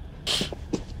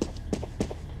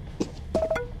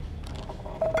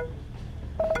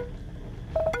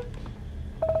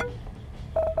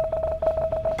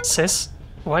 Sis,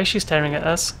 Why is she staring at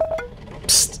us?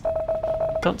 Psst!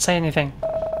 Don't say anything.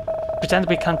 Pretend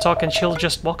we can't talk and she'll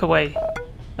just walk away.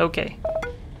 Okay.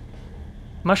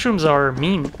 Mushrooms are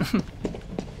mean.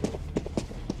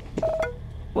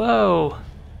 Whoa!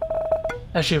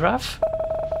 A giraffe?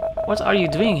 What are you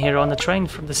doing here on the train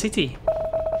from the city?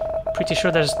 Pretty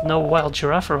sure there's no wild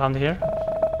giraffe around here.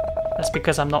 That's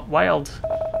because I'm not wild.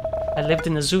 I lived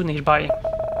in a zoo nearby.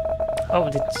 Oh,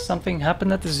 did something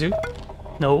happen at the zoo?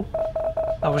 No.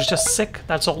 I was just sick,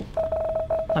 that's all.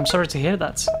 I'm sorry to hear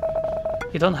that.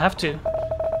 You don't have to.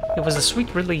 It was a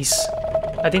sweet release.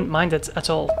 I didn't mind it at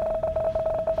all.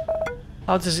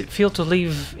 How does it feel to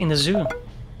live in a zoo?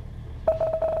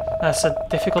 That's a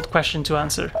difficult question to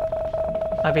answer.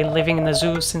 I've been living in a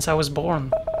zoo since I was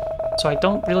born, so I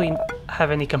don't really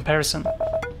have any comparison.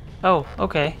 Oh,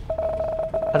 okay.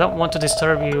 I don't want to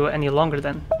disturb you any longer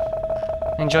then.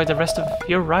 Enjoy the rest of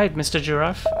your ride, Mr.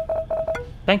 Giraffe.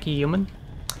 Thank you, human.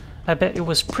 I bet it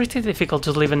was pretty difficult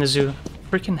to live in a zoo.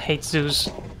 Freaking hate zoos.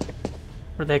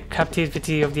 For the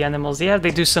captivity of the animals. Yeah,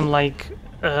 they do some like...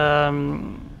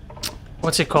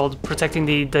 what's it called? Protecting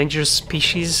the endangered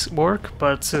species work,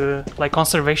 but like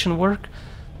conservation work.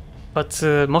 But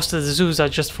most of the zoos are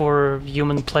just for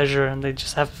human pleasure and they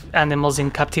just have animals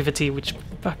in captivity, which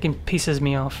fucking pisses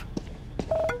me off.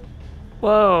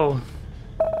 Whoa!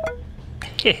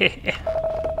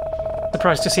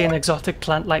 Surprised to see an exotic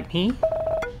plant like me?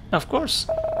 Of course.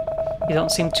 You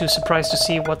don't seem too surprised to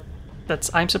see what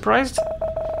I'm surprised?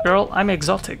 Girl, I'm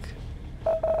exotic.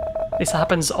 This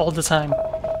happens all the time.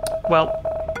 Well,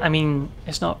 I mean,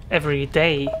 it's not every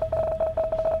day.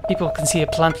 People can see a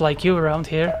plant like you around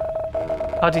here.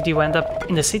 How did you end up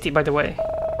in the city, by the way?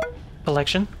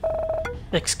 Collection?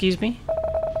 Excuse me?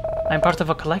 I'm part of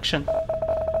a collection.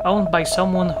 Owned by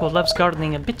someone who loves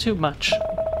gardening a bit too much.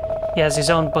 He has his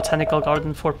own botanical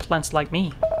garden for plants like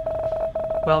me.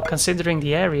 Well, considering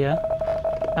the area,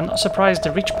 I'm not surprised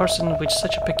a rich person with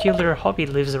such a peculiar hobby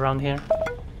lives around here.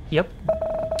 Yep.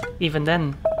 Even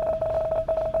then,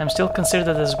 I'm still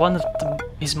considered as one of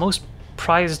his most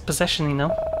prized possessions, you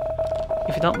know?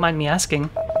 If you don't mind me asking,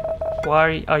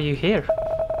 why are you here?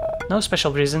 No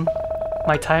special reason.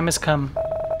 My time has come.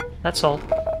 That's all.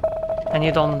 And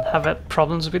you don't have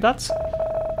problems with that?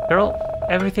 Girl,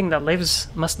 everything that lives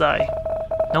must die.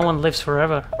 No one lives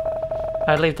forever.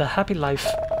 I lived a happy life.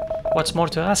 What's more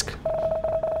to ask?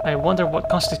 I wonder what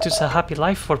constitutes a happy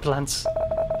life for plants.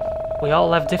 We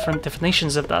all have different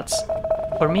definitions of that.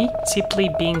 For me, simply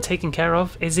being taken care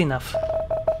of is enough.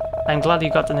 I'm glad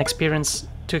you got to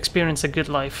experience a good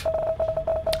life.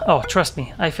 Oh, trust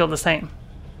me, I feel the same.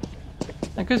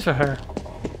 Good for her.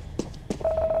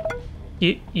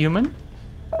 Human?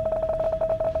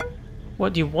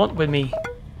 What do you want with me?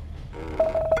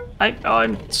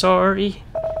 I'm sorry.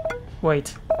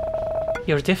 Wait.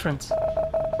 You're different.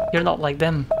 You're not like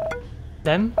them.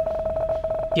 Them?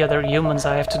 The other humans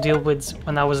I have to deal with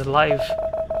when I was alive.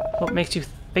 What makes you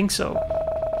think so?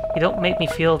 You don't make me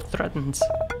feel threatened.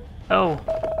 Oh.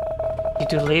 You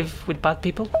do live with bad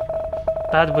people?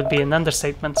 Bad would be an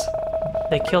understatement.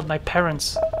 They killed my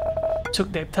parents,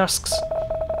 took their tusks,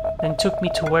 then took me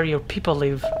to where your people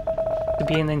live, to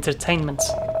be an entertainment,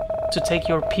 to take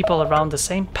your people around the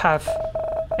same path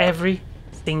every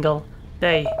single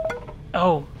day.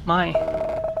 Oh my,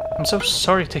 I'm so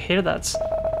sorry to hear that.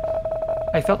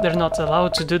 I thought they're not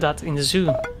allowed to do that in the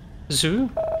zoo. Zoo?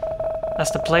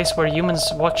 That's the place where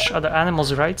humans watch other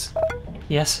animals, right?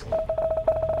 Yes.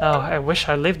 Oh, I wish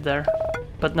I lived there,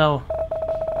 but no.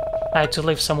 I had to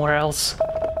live somewhere else.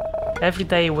 Every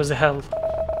day was a hell.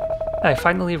 I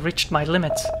finally reached my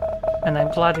limit, and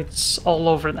I'm glad it's all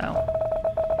over now.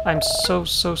 I'm so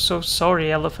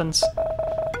sorry, elephants.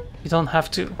 You don't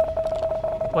have to.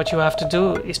 What you have to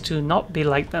do is to not be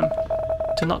like them,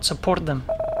 to not support them,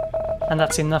 and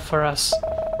that's enough for us.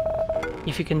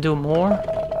 If you can do more,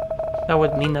 that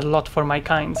would mean a lot for my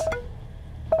kind.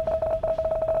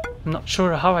 I'm not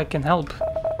sure how I can help,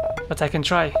 but I can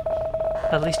try.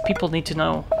 At least people need to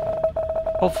know.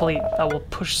 Hopefully that will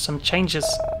push some changes.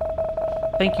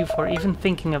 Thank you for even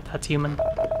thinking of that, human.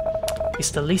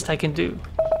 It's the least I can do.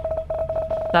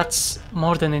 That's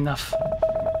more than enough.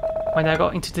 When I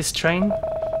got into this train,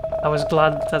 I was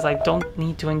glad that I don't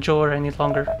need to endure any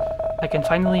longer. I can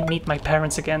finally meet my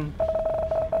parents again.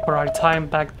 For our time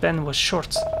back then was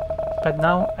short, but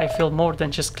now I feel more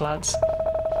than just glad.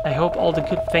 I hope all the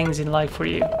good things in life for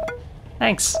you.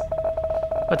 Thanks.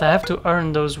 But I have to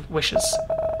earn those wishes.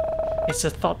 It's the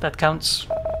thought that counts.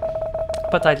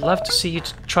 But I'd love to see you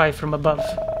try from above.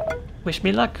 Wish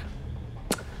me luck.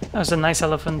 That was a nice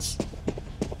elephant.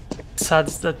 Sad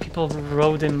that people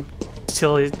rode him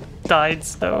till he died,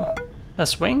 though. A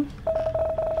swing?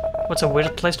 What's a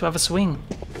weird place to have a swing?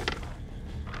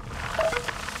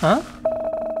 Huh?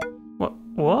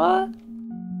 What?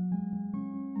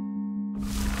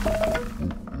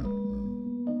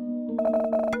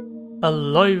 A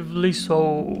lively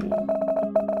soul.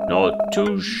 Not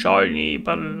too shiny,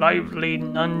 but lively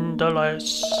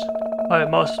nonetheless. I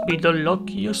must be the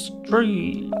luckiest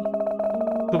tree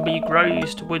to be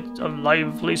graced with a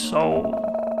lively soul,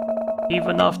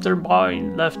 even after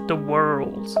mine left the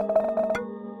world.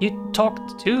 You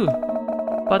talked too,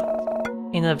 but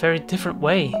in a very different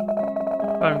way.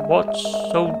 And what's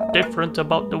so different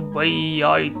about the way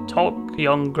I talk,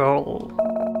 young girl?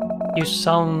 You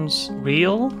sound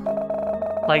real?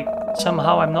 Like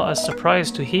somehow I'm not as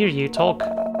surprised to hear you talk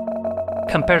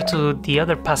compared to the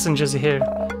other passengers here.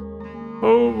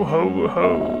 Ho ho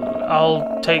ho,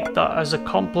 I'll take that as a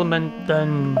compliment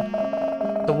then.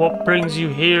 So what brings you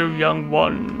here, young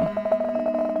one?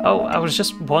 Oh, I was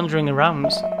just wandering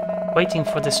around, waiting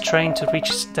for this train to reach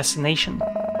its destination.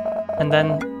 And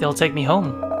then they'll take me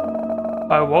home.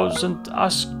 I wasn't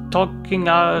asking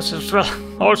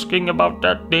about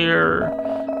that, dear.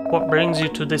 What brings you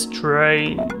to this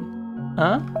train?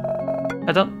 Huh?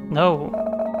 I don't know.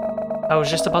 I was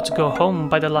just about to go home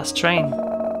by the last train,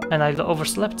 and I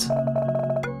overslept.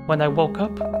 When I woke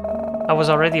up, I was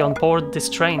already on board this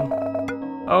train.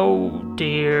 Oh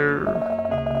dear,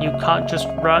 you can't just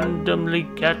randomly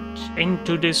get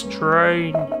into this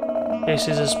train. This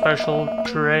is a special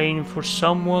train for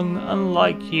someone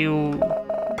unlike you.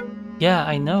 Yeah,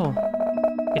 I know.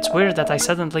 It's weird that I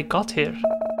suddenly got here.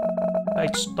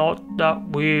 It's not that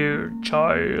weird,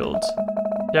 child.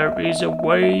 There is a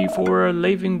way for a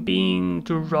living being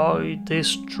to ride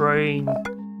this train.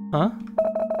 Huh?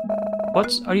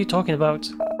 What are you talking about?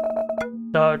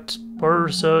 That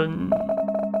person.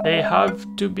 They have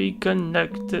to be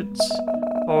connected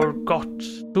or got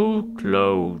too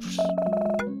close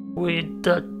with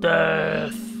the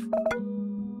death.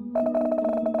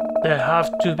 They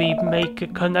have to make a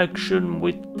connection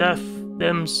with death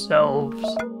themselves.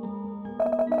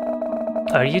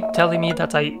 Are you telling me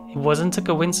that it wasn't a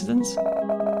coincidence?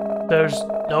 There's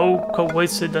no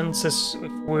coincidences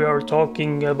if we are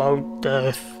talking about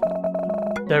death.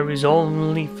 There is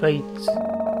only fate.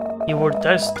 You were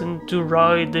destined to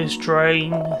ride this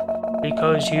train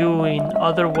because you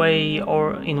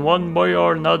in one way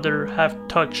or another have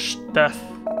touched death.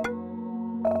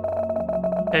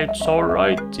 It's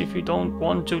alright if you don't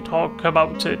want to talk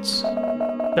about it.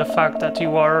 The fact that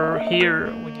you are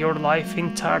here with your life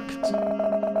intact,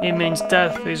 it means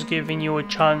death is giving you a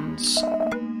chance.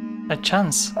 A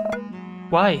chance?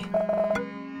 Why?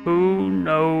 Who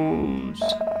knows?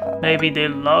 Maybe they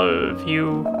love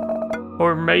you.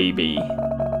 Or maybe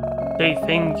they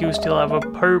think you still have a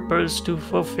purpose to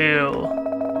fulfill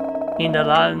in the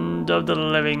land of the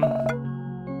living.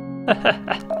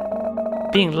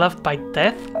 Being loved by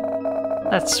death?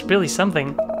 That's really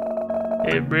something.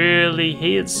 It really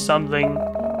is something,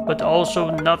 but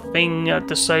also nothing at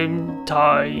the same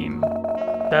time.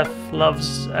 Death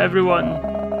loves everyone.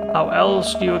 How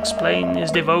else do you explain his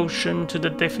devotion to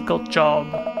the difficult job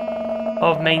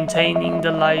of maintaining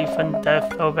the life and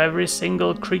death of every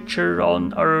single creature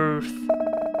on Earth?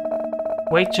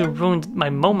 Way to ruin my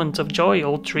moment of joy,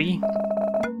 old tree.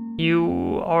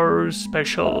 You are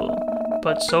special,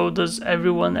 but so does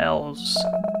everyone else.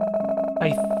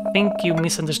 I think you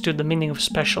misunderstood the meaning of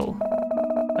special.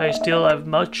 I still have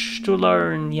much to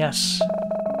learn, yes.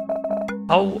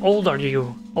 How old are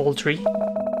you, old tree?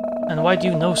 And why do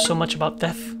you know so much about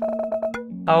death?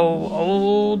 How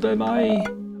old am I?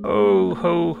 Ho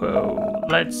ho ho,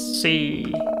 let's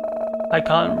see. I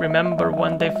can't remember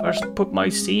when they first put my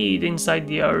seed inside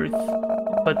the earth,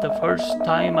 but the first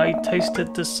time I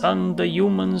tasted the sun, the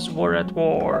humans were at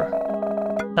war.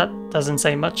 That doesn't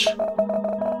say much.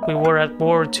 We were at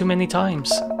war too many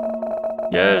times.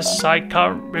 Yes, I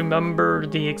can't remember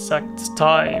the exact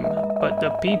time, but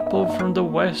the people from the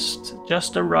west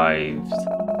just arrived,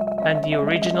 and the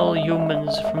original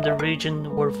humans from the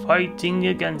region were fighting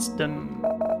against them.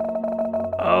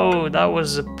 Oh, that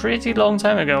was a pretty long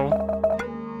time ago.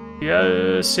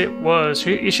 Yes, it was.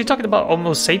 Is she talking about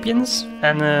Homo sapiens?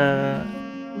 And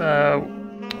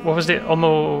what was the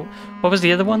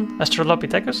other one?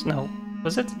 Australopithecus? No,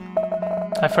 was it?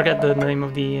 I forget the name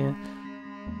of the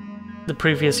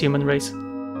previous human race.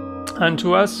 And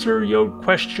to answer your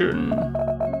question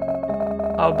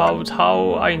about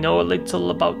how I know a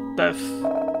little about death,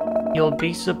 you'll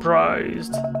be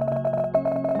surprised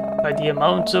by the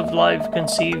amount of life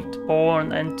conceived,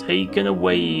 born, and taken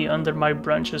away under my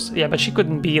branches. Yeah, but she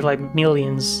couldn't be like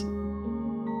millions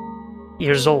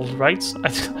years old, right?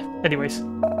 Anyways.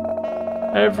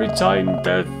 Every time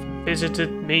death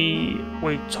visited me,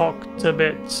 we talked a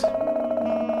bit.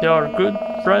 They are good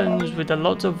friends with a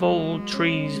lot of old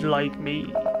trees like me.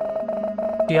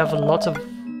 Do you have a lot of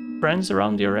friends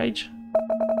around your age?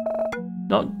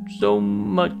 Not so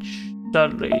much,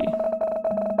 sadly.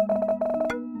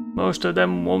 Most of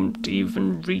them won't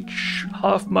even reach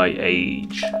half my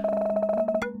age.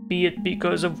 Be it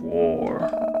because of war,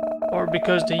 or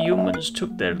because the humans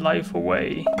took their life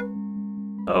away.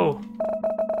 Oh,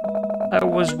 I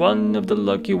was one of the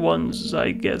lucky ones,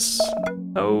 I guess.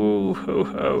 Oh, ho,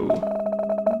 ho.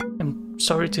 I'm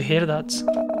sorry to hear that.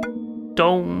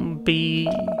 Don't be.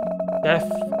 Death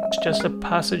is just a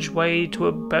passageway to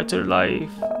a better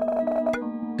life.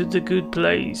 To the good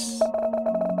place.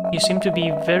 You seem to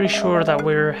be very sure that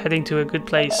we're heading to a good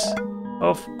place.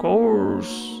 Of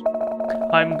course.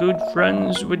 I'm good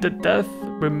friends with the death,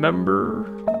 remember?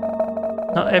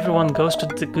 Not everyone goes to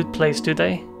the good place, do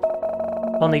they?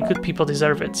 Only good people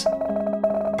deserve it.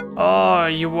 Ah,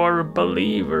 you are a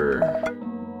believer.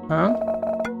 Huh?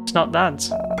 It's not that.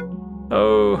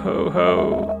 Oh ho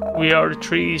ho. We are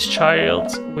trees,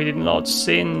 child. We did not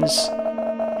sins.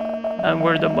 And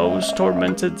we're the most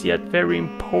tormented yet very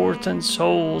important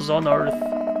souls on earth.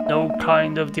 No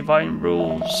kind of divine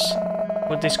rules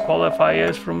would disqualify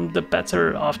us from the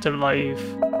better afterlife.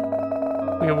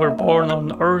 We were born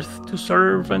on earth to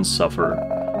serve and suffer,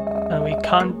 and we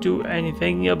can't do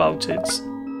anything about it.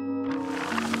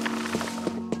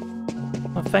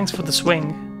 Well, thanks for the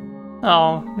swing.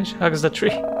 Oh, she hugs the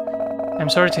tree. I'm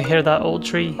sorry to hear that, old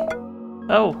tree.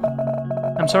 Oh,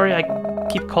 I'm sorry I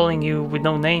keep calling you with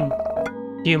no name.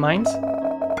 Do you mind?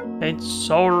 It's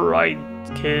alright,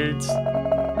 kids.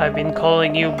 I've been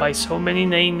calling you by so many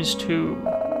names too.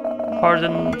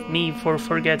 Pardon me for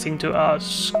forgetting to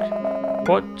ask.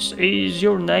 What is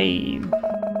your name?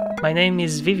 My name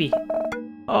is Vivi.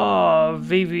 Ah,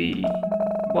 Vivi.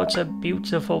 What a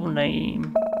beautiful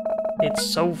name. It's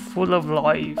so full of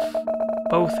life,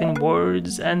 both in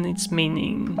words and its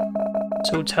meaning.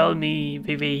 So tell me,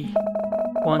 Vivi,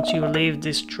 once you leave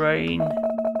this train,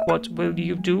 what will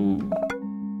you do?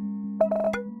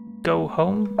 Go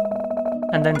home?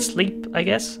 And then sleep, I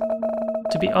guess?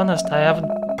 To be honest, I haven't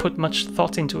put much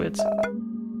thought into it.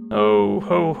 Oh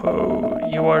ho ho,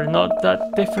 you are not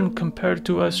that different compared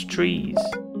to us trees.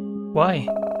 Why?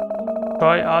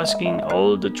 Try asking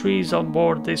all the trees on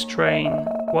board this train.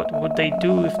 What would they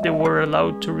do if they were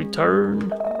allowed to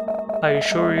return? I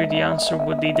assure you the answer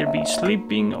would either be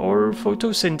sleeping or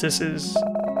photosynthesis.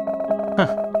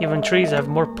 Huh, even trees have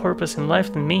more purpose in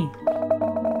life than me.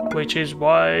 Which is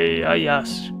why I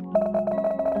ask.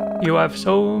 You have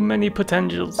so many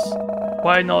potentials.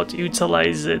 Why not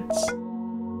utilize it?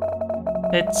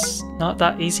 It's not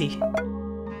that easy.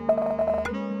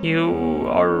 You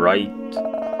are right.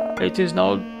 It is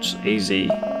not easy,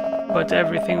 but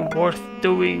everything worth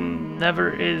doing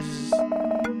never is.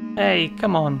 Hey,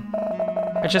 come on.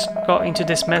 I just got into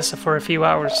this mess for a few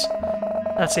hours.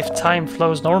 That's if time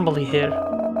flows normally here.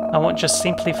 I won't just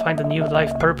simply find a new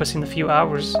life purpose in a few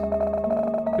hours.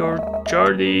 Your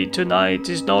journey tonight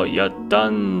is not yet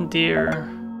done, dear.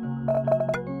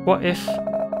 What if,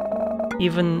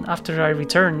 even after I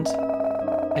returned,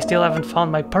 I still haven't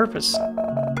found my purpose?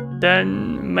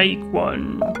 Then make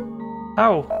one.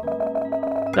 How?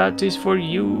 That is for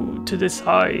you to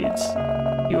decide.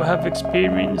 You have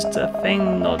experienced a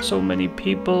thing not so many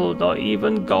people, not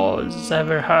even gods,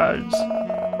 ever had.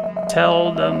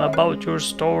 Tell them about your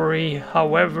story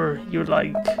however you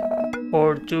like,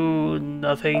 or do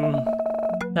nothing.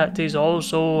 That is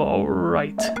also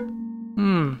alright.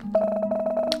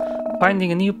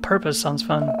 Finding a new purpose sounds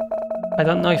fun. I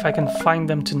don't know if I can find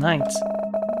them tonight,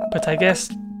 but I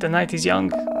guess the night is young.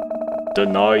 The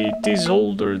night is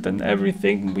older than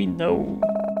everything we know.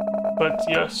 But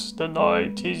yes, the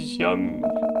night is young.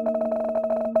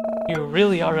 You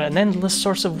really are an endless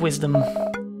source of wisdom.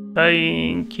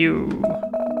 Thank you.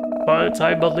 But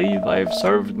I believe I have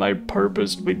served my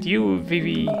purpose with you,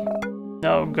 Vivi.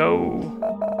 Now go.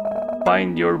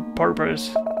 Find your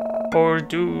purpose, or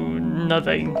do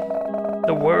nothing.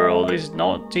 The world is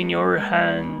not in your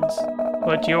hands,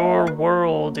 but your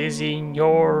world is in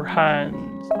your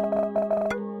hands.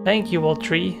 Thank you, old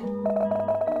tree.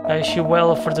 I wish you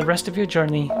well for the rest of your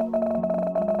journey.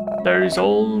 There is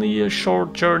only a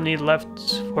short journey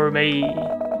left for me,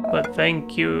 but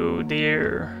thank you,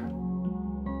 dear.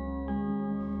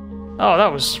 Oh,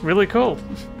 that was really cool.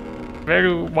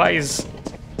 Very wise.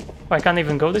 I can't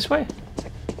even go this way?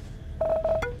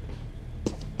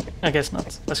 I guess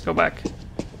not. Let's go back.